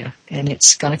Andrea, and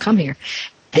it's going to come here.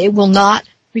 It will not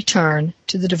return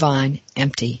to the divine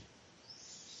empty.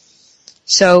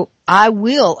 So I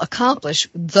will accomplish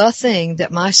the thing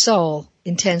that my soul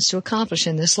intends to accomplish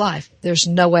in this life. There's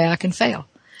no way I can fail.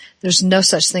 There's no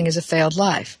such thing as a failed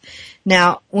life.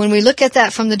 Now, when we look at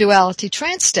that from the duality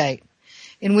trance state,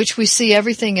 in which we see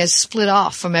everything as split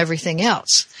off from everything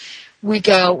else, we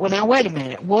go, well, now wait a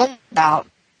minute. What about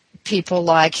people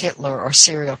like Hitler or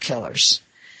serial killers?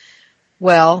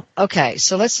 Well, okay,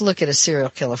 so let's look at a serial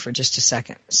killer for just a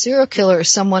second. A serial killer is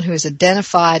someone who is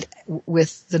identified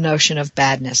with the notion of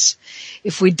badness.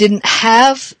 If we didn't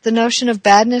have the notion of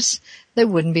badness, they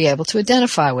wouldn't be able to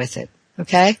identify with it.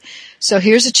 Okay? So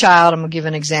here's a child, I'm going to give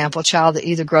an example, a child that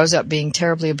either grows up being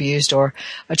terribly abused or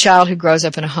a child who grows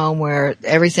up in a home where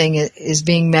everything is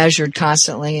being measured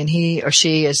constantly and he or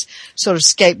she is sort of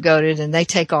scapegoated and they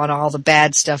take on all the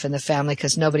bad stuff in the family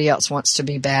because nobody else wants to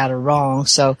be bad or wrong.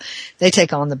 So they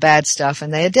take on the bad stuff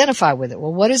and they identify with it.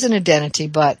 Well, what is an identity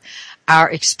but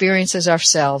our experiences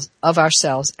of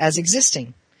ourselves as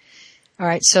existing? All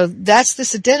right, so that's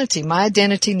this identity. My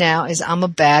identity now is I'm a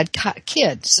bad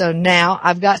kid. So now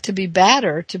I've got to be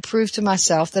badder to prove to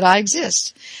myself that I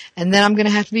exist. And then I'm going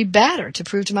to have to be badder to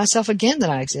prove to myself again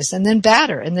that I exist. And then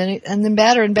badder, and then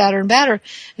badder and badder and badder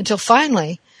until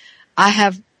finally I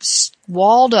have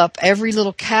walled up every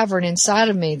little cavern inside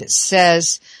of me that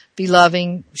says be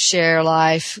loving, share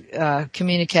life,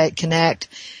 communicate, connect.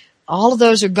 All of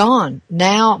those are gone.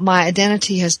 Now my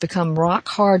identity has become rock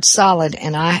hard solid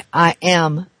and I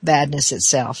am badness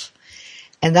itself.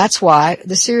 And that's why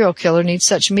the serial killer needs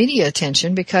such media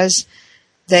attention because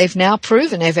they've now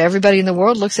proven if everybody in the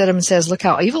world looks at them and says, look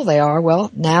how evil they are, well,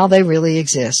 now they really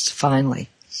exist, finally.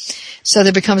 So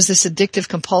there becomes this addictive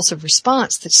compulsive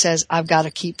response that says, I've got to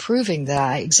keep proving that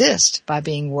I exist by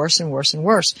being worse and worse and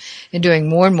worse and doing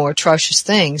more and more atrocious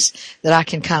things that I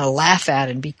can kind of laugh at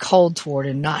and be cold toward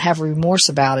and not have remorse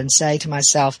about and say to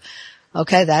myself,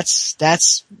 okay,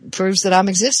 that's proves that I'm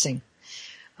existing.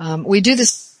 We do the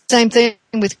same thing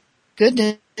with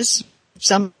goodness.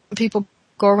 Some people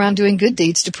go around doing good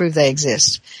deeds to prove they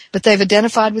exist, but they've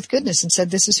identified with goodness and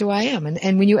said, this is who I am.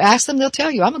 And when you ask them, they'll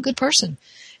tell you, I'm a good person.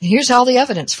 And here's all the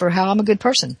evidence for how I'm a good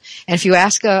person. And if you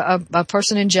ask a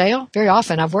person in jail, very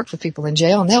often I've worked with people in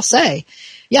jail and they'll say,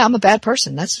 yeah, I'm a bad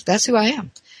person. That's who I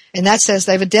am. And that says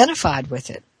they've identified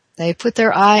with it. They put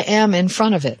their I am in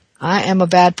front of it. I am a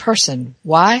bad person.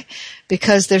 Why?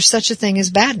 Because there's such a thing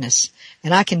as badness.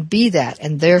 And I can be that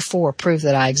and therefore prove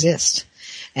that I exist.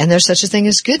 And there's such a thing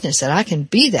as goodness and I can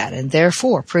be that and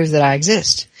therefore prove that I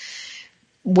exist.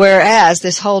 Whereas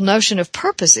this whole notion of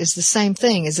purpose is the same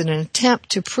thing as an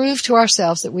attempt to prove to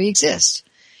ourselves that we exist.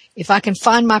 If I can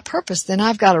find my purpose, then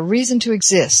I've got a reason to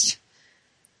exist.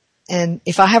 And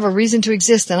if I have a reason to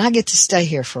exist, then I get to stay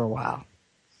here for a while.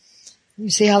 You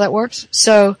see how that works?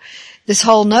 So this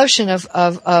whole notion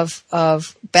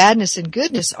of badness and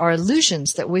goodness are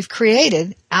illusions that we've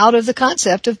created out of the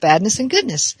concept of badness and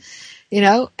goodness.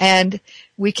 And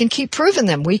we can keep proving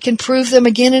them. We can prove them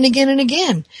again and again and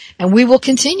again. And we will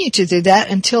continue to do that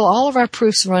until all of our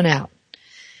proofs run out.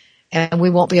 And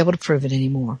we won't be able to prove it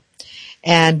anymore.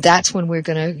 And that's when we're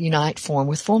going to unite form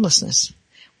with formlessness.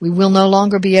 We will no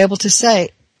longer be able to say,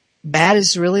 bad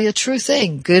is really a true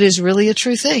thing. Good is really a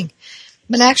true thing.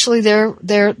 But actually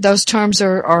those terms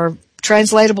are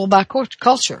translatable by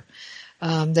culture.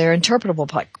 They're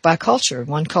interpretable by culture.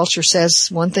 One culture says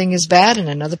one thing is bad and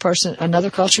another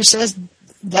culture says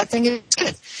that thing is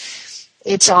good.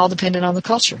 It's all dependent on the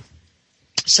culture.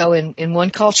 So in one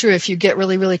culture, if you get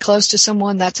really, really close to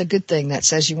someone, that's a good thing. That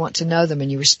says you want to know them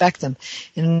and you respect them.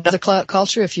 In another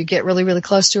culture, if you get really, really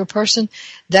close to a person,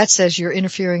 that says you're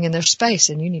interfering in their space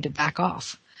and you need to back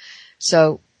off.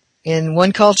 So in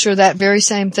one culture, that very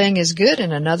same thing is good,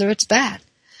 and another it's bad.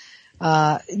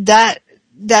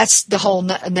 That's the whole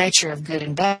nature of good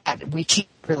and bad. We can't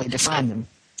really define them.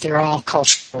 They're all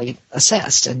culturally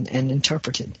assessed and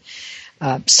interpreted.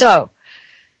 So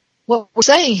what we're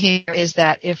saying here is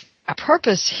that if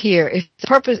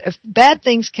bad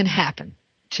things can happen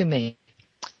to me,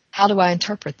 how do I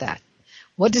interpret that?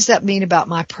 What does that mean about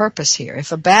my purpose here?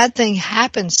 If a bad thing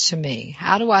happens to me,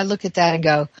 how do I look at that and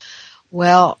go,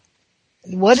 well,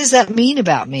 what does that mean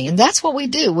about me? And that's what we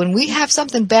do. When we have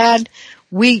something bad,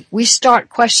 we start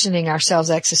questioning ourselves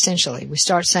existentially. We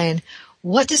start saying,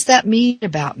 what does that mean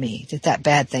about me that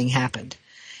bad thing happened?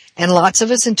 And lots of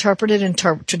us interpret it in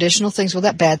traditional things. Well,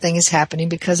 that bad thing is happening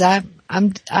because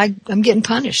I'm getting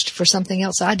punished for something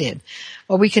else I did.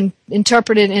 Or we can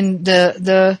interpret it in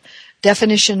the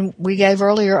definition we gave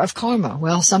earlier of karma.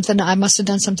 Well, I must have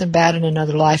done something bad in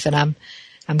another life, and I'm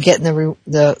getting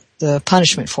the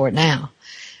punishment for it now.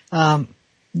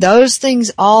 Those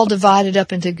things all divided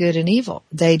up into good and evil.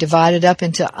 They divided up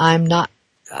into I'm not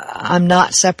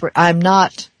separate. I'm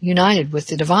not united with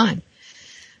the divine.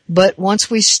 But once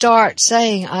we start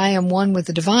saying I am one with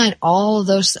the divine, all of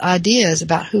those ideas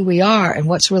about who we are and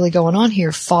what's really going on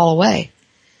here fall away.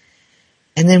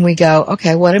 And then we go,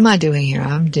 okay, what am I doing here?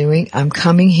 I'm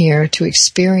coming here to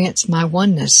experience my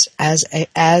oneness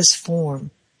as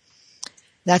form.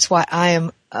 That's why I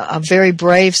am a very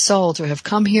brave soul to have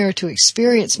come here to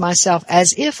experience myself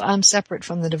as if I'm separate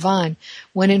from the divine,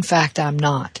 when in fact I'm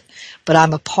not. But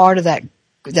I'm a part of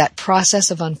that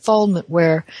process of unfoldment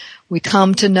where we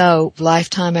come to know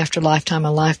lifetime after lifetime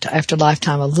after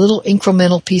lifetime a little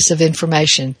incremental piece of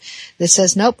information that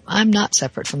says, nope, I'm not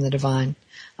separate from the divine.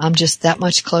 I'm just that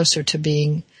much closer to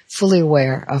being fully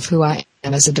aware of who I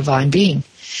am as a divine being.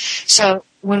 So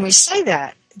when we say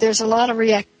that, there's a lot of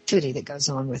reactivity that goes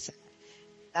on with it.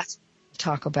 That's what we'll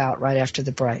talk about right after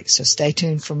the break. So stay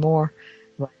tuned for more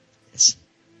right after this.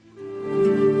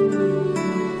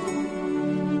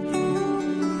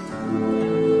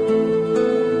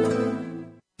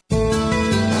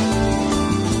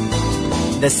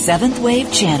 The Seventh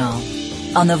Wave Channel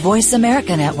on the Voice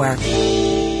America Network.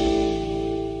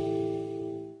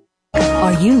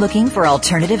 Are you looking for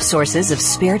alternative sources of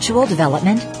spiritual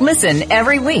development? Listen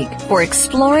every week for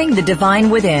Exploring the Divine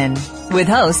Within with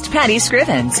host Patty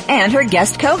Scrivens and her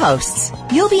guest co-hosts.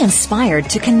 You'll be inspired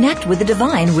to connect with the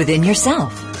divine within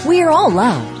yourself. We are all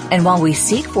loved, and while we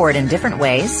seek for it in different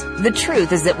ways, the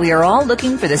truth is that we are all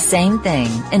looking for the same thing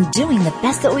and doing the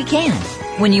best that we can.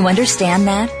 When you understand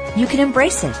that, you can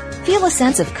embrace it. Feel a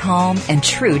sense of calm and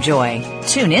true joy.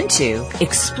 Tune into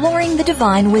Exploring the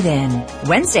Divine Within,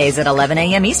 Wednesdays at 11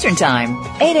 a.m. Eastern Time,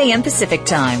 8 a.m. Pacific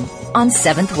Time, on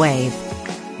 7th Wave.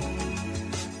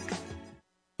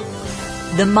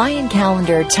 The Mayan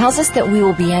calendar tells us that we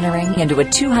will be entering into a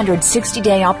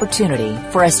 260-day opportunity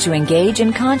for us to engage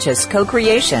in conscious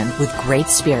co-creation with Great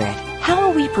Spirit. How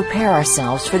will we prepare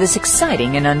ourselves for this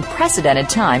exciting and unprecedented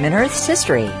time in Earth's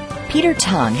history? Peter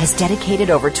Tung has dedicated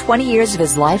over 20 years of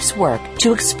his life's work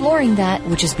to exploring that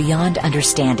which is beyond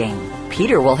understanding.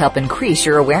 Peter will help increase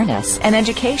your awareness and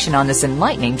education on this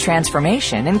enlightening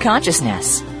transformation in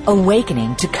consciousness.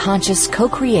 Awakening to Conscious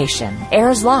Co-Creation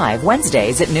airs live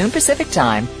Wednesdays at noon Pacific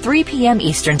Time, 3 p.m.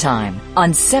 Eastern Time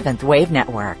on 7th Wave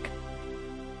Network.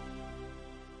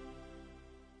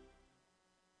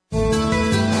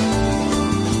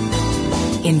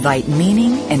 Invite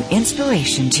meaning and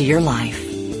inspiration to your life.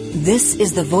 This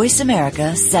is the Voice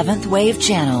America 7th Wave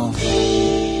Channel.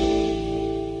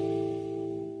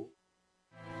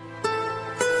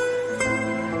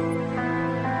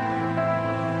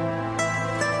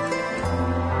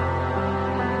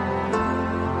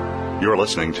 You're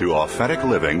listening to Authentic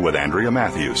Living with Andrea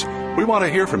Matthews. We want to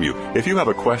hear from you. If you have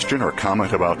a question or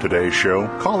comment about today's show,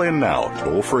 call in now,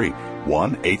 toll free,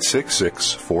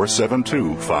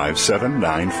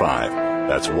 1-866-472-5795.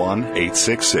 That's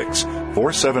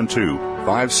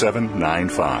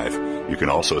 1-866-472-5795. You can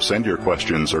also send your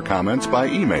questions or comments by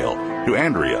email to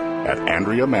Andrea at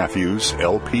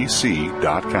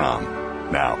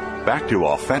AndreaMatthewsLPC.com. Now, back to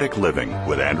Authentic Living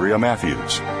with Andrea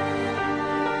Matthews.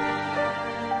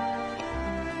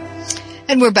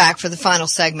 And we're back for the final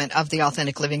segment of the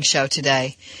Authentic Living Show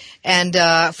today. And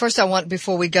first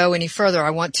before we go any further, I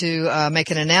want to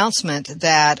make an announcement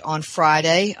that on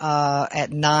Friday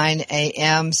at 9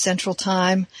 a.m. Central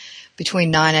Time,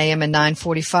 between 9 a.m. and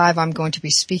 9:45, I'm going to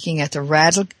be speaking at the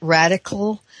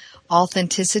Radical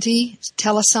Authenticity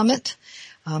Telesummit.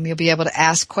 You'll be able to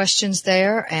ask questions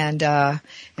there and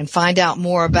find out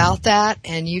more about that.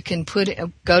 And you can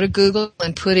go to Google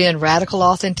and put in Radical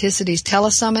Authenticity's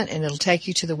Telesummit, and it'll take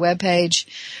you to the webpage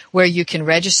where you can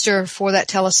register for that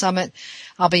telesummit.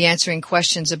 I'll be answering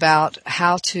questions about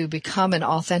how to become an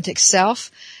authentic self,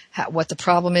 what the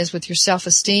problem is with your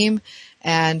self-esteem,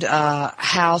 and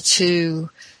how to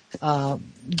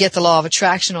get the law of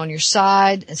attraction on your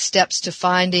side, and steps to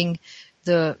finding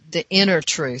the inner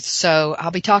truth. So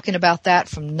I'll be talking about that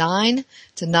from 9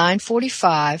 to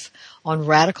 9:45 on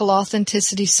Radical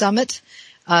Authenticity Summit,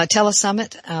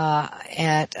 Telesummit,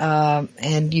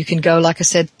 and you can go, like I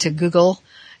said, to Google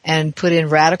and put in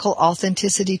Radical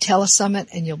Authenticity Telesummit,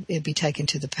 and you'll be taken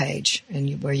to the page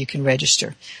where you can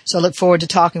register. So I look forward to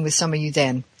talking with some of you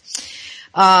then.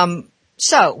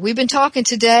 So we've been talking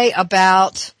today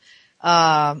about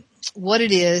what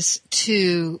it is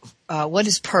what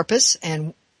is purpose,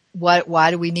 and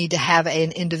why do we need to have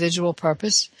an individual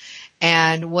purpose,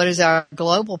 and what is our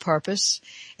global purpose.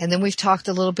 And then we've talked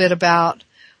a little bit about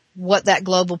what that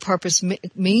global purpose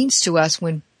means to us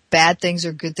when bad things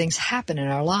or good things happen in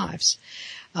our lives.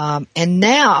 And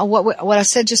now what I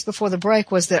said just before the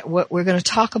break was that we're going to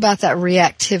talk about that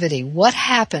reactivity. What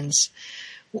happens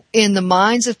in the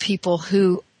minds of people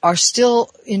who are still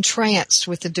entranced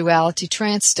with the duality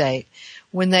trance state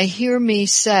when they hear me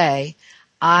say,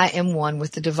 I am one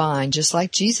with the divine, just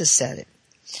like Jesus said it.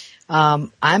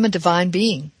 I'm a divine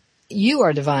being. You are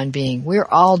a divine being. We're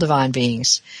all divine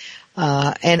beings.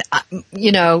 Another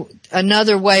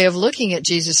way of looking at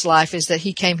Jesus' life is that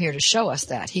he came here to show us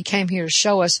that. He came here to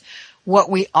show us what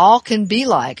we all can be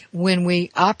like when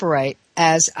we operate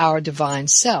as our divine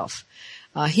self.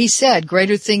 He said,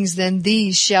 greater things than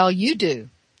these shall you do.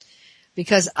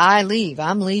 Because I'm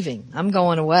leaving, I'm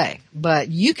going away. But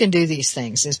you can do these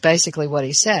things, is basically what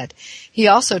he said. He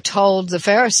also told the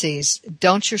Pharisees,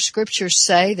 don't your scriptures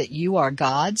say that you are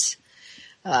gods?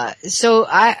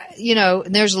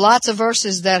 There's lots of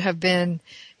verses that have been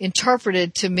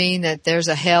interpreted to mean that there's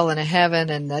a hell and a heaven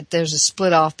and that there's a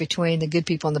split off between the good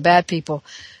people and the bad people.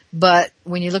 But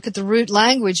when you look at the root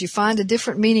language, you find a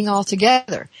different meaning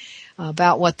altogether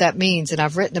about what that means. And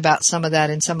I've written about some of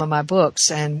that in some of my books,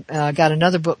 and got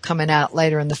another book coming out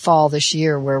later in the fall this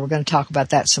year where we're going to talk about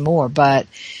that some more. But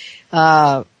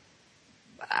what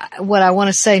I want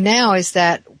to say now is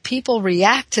that people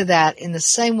react to that in the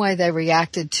same way they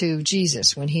reacted to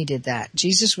Jesus when he did that.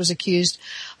 Jesus was accused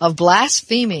of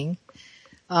blaspheming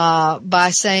by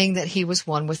saying that he was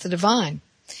one with the divine.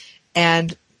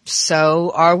 And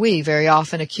so are we very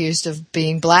often accused of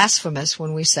being blasphemous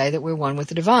when we say that we're one with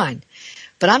the divine.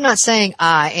 But I'm not saying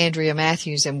I, Andrea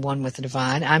Matthews, am one with the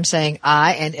divine. I'm saying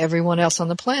I and everyone else on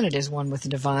the planet is one with the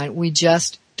divine. We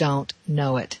just don't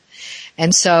know it.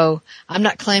 And so I'm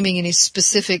not claiming any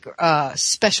specific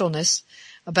specialness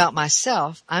about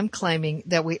myself. I'm claiming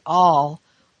that we all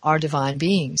are divine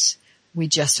beings. We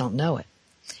just don't know it.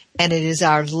 And it is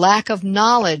our lack of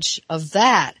knowledge of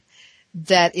that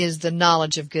is the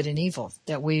knowledge of good and evil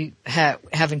that we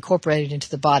have incorporated into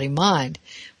the body mind.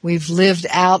 We've lived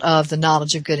out of the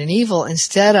knowledge of good and evil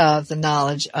instead of the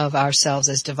knowledge of ourselves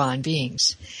as divine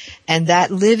beings. And that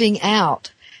living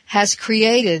out has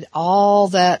created all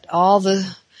the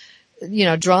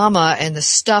drama and the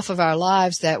stuff of our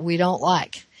lives that we don't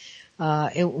like.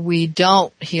 We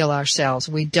don't heal ourselves.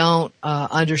 We don't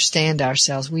understand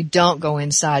ourselves. We don't go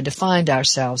inside to find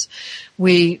ourselves.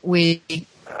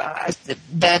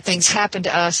 Bad things happen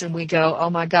to us and we go, oh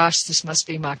my gosh, this must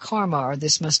be my karma or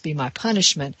this must be my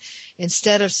punishment.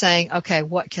 Instead of saying, okay,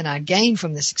 what can I gain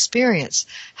from this experience?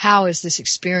 How is this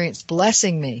experience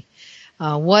blessing me?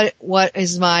 What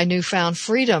is my newfound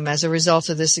freedom as a result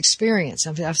of this experience?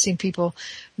 I've seen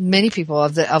many people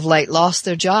of late lost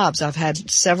their jobs. I've had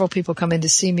several people come in to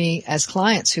see me as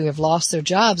clients who have lost their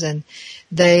jobs, and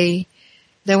they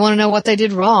want to know what they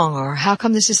did wrong or how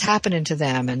come this is happening to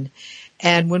them.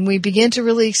 And when we begin to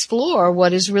really explore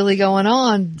what is really going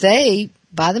on, they,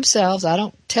 by themselves, I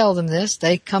don't tell them this,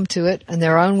 they come to it in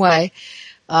their own way,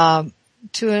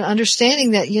 to an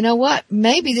understanding that, you know what,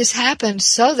 maybe this happened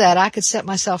so that I could set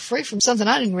myself free from something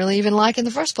I didn't really even like in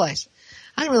the first place.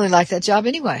 I didn't really like that job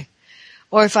anyway.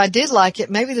 Or if I did like it,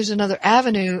 maybe there's another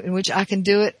avenue in which I can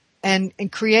do it and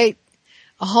create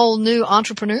a whole new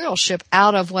entrepreneurship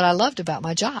out of what I loved about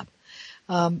my job.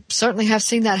 Certainly have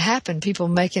seen that happen. People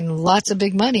making lots of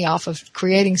big money off of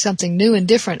creating something new and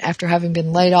different after having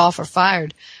been laid off or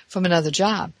fired from another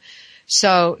job.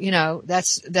 So,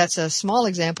 that's a small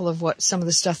example of what some of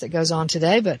the stuff that goes on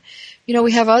today. But,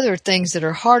 we have other things that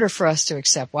are harder for us to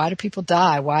accept. Why do people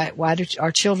die? Why do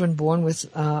our children born with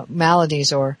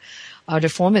maladies or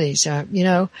deformities?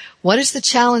 What is the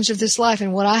challenge of this life?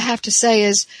 And what I have to say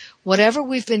is, whatever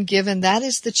we've been given, that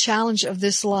is the challenge of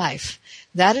this life.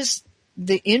 That is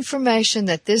the information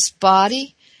that this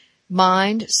body,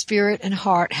 mind, spirit, and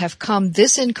heart have come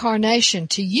this incarnation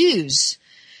to use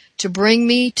to bring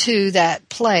me to that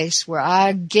place where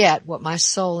I get what my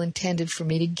soul intended for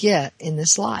me to get in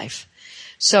this life.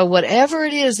 So whatever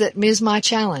it is that is my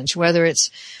challenge, whether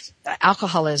it's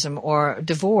alcoholism or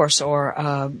divorce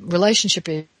or relationship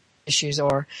issues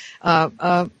or maybe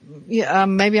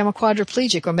I'm a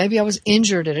quadriplegic, or maybe I was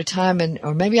injured at a time,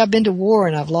 or maybe I've been to war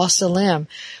and I've lost a limb.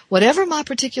 Whatever my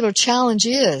particular challenge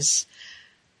is,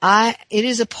 it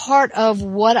is a part of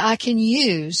what I can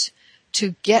use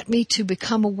to get me to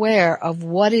become aware of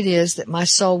what it is that my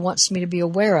soul wants me to be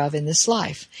aware of in this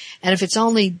life. And if it's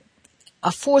only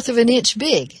 1/4 of an inch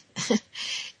big,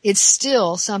 it's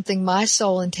still something my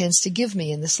soul intends to give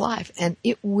me in this life. And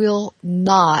it will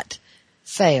not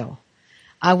fail.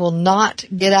 I will not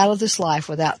get out of this life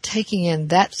without taking in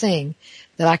that thing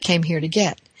that I came here to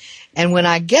get. And when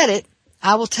I get it,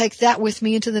 I will take that with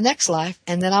me into the next life,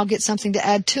 and then I'll get something to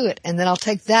add to it, and then I'll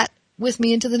take that with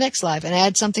me into the next life and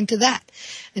add something to that,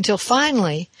 until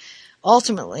finally,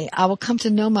 ultimately, I will come to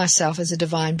know myself as a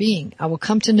divine being. I will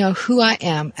come to know who I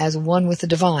am as one with the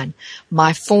divine.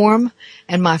 My form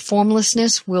and my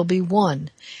formlessness will be one.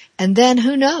 And then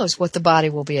who knows what the body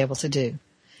will be able to do.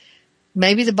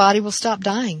 Maybe the body will stop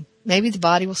dying. maybe the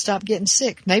body will stop getting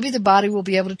sick. Maybe the body will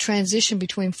be able to transition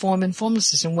between form and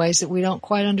formlessness in ways that we don't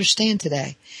quite understand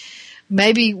today.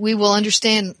 Maybe we will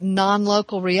understand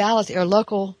non-local reality or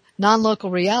non-local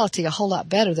reality a whole lot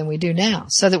better than we do now,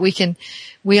 so that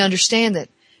we understand that,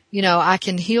 I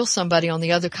can heal somebody on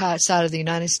the other side of the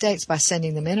United States by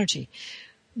sending them energy.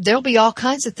 There'll be all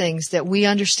kinds of things that we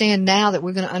understand now that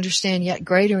we're going to understand yet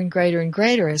greater and greater and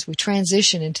greater as we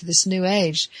transition into this new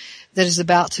age that is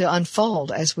about to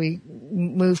unfold as we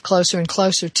move closer and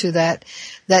closer to that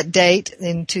date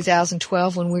in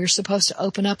 2012 when we're supposed to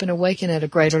open up and awaken at a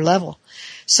greater level.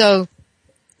 So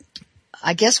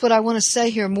I guess what I want to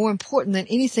say here, more important than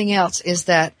anything else, is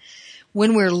that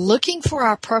when we're looking for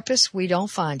our purpose, we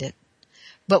don't find it.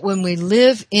 But when we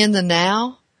live in the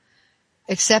now,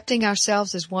 accepting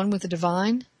ourselves as one with the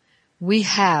divine, we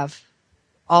have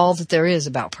all that there is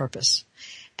about purpose.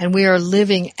 And we are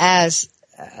living as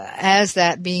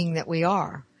that being that we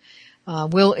are.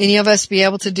 Will any of us be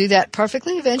able to do that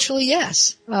perfectly? Eventually,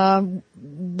 yes.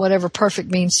 Whatever perfect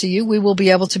means to you, we will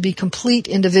be able to be complete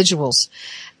individuals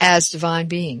as divine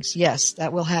beings. Yes,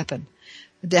 that will happen.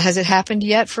 Has it happened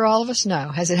yet for all of us? No.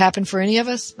 Has it happened for any of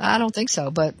us? I don't think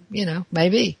so, but,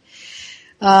 maybe.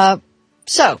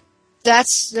 So,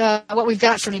 that's what we've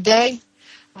got for today.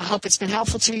 I hope it's been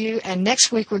helpful to you. And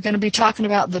next week we're going to be talking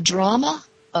about the drama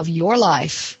of your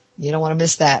life. You don't want to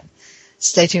miss that.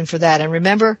 Stay tuned for that. And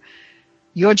remember,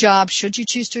 your job, should you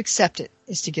choose to accept it,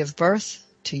 is to give birth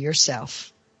to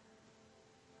yourself.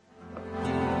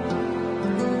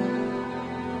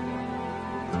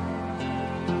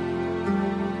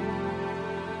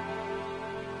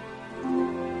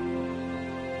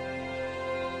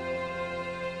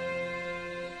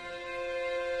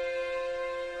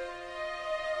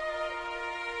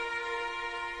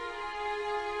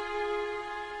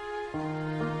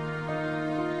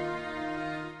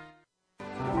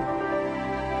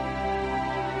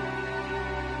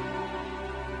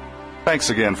 Thanks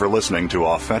again for listening to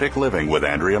Authentic Living with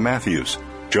Andrea Matthews.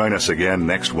 Join us again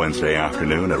next Wednesday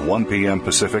afternoon at 1 p.m.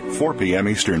 Pacific, 4 p.m.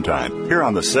 Eastern Time, here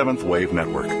on the Seventh Wave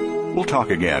Network. We'll talk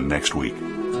again next week.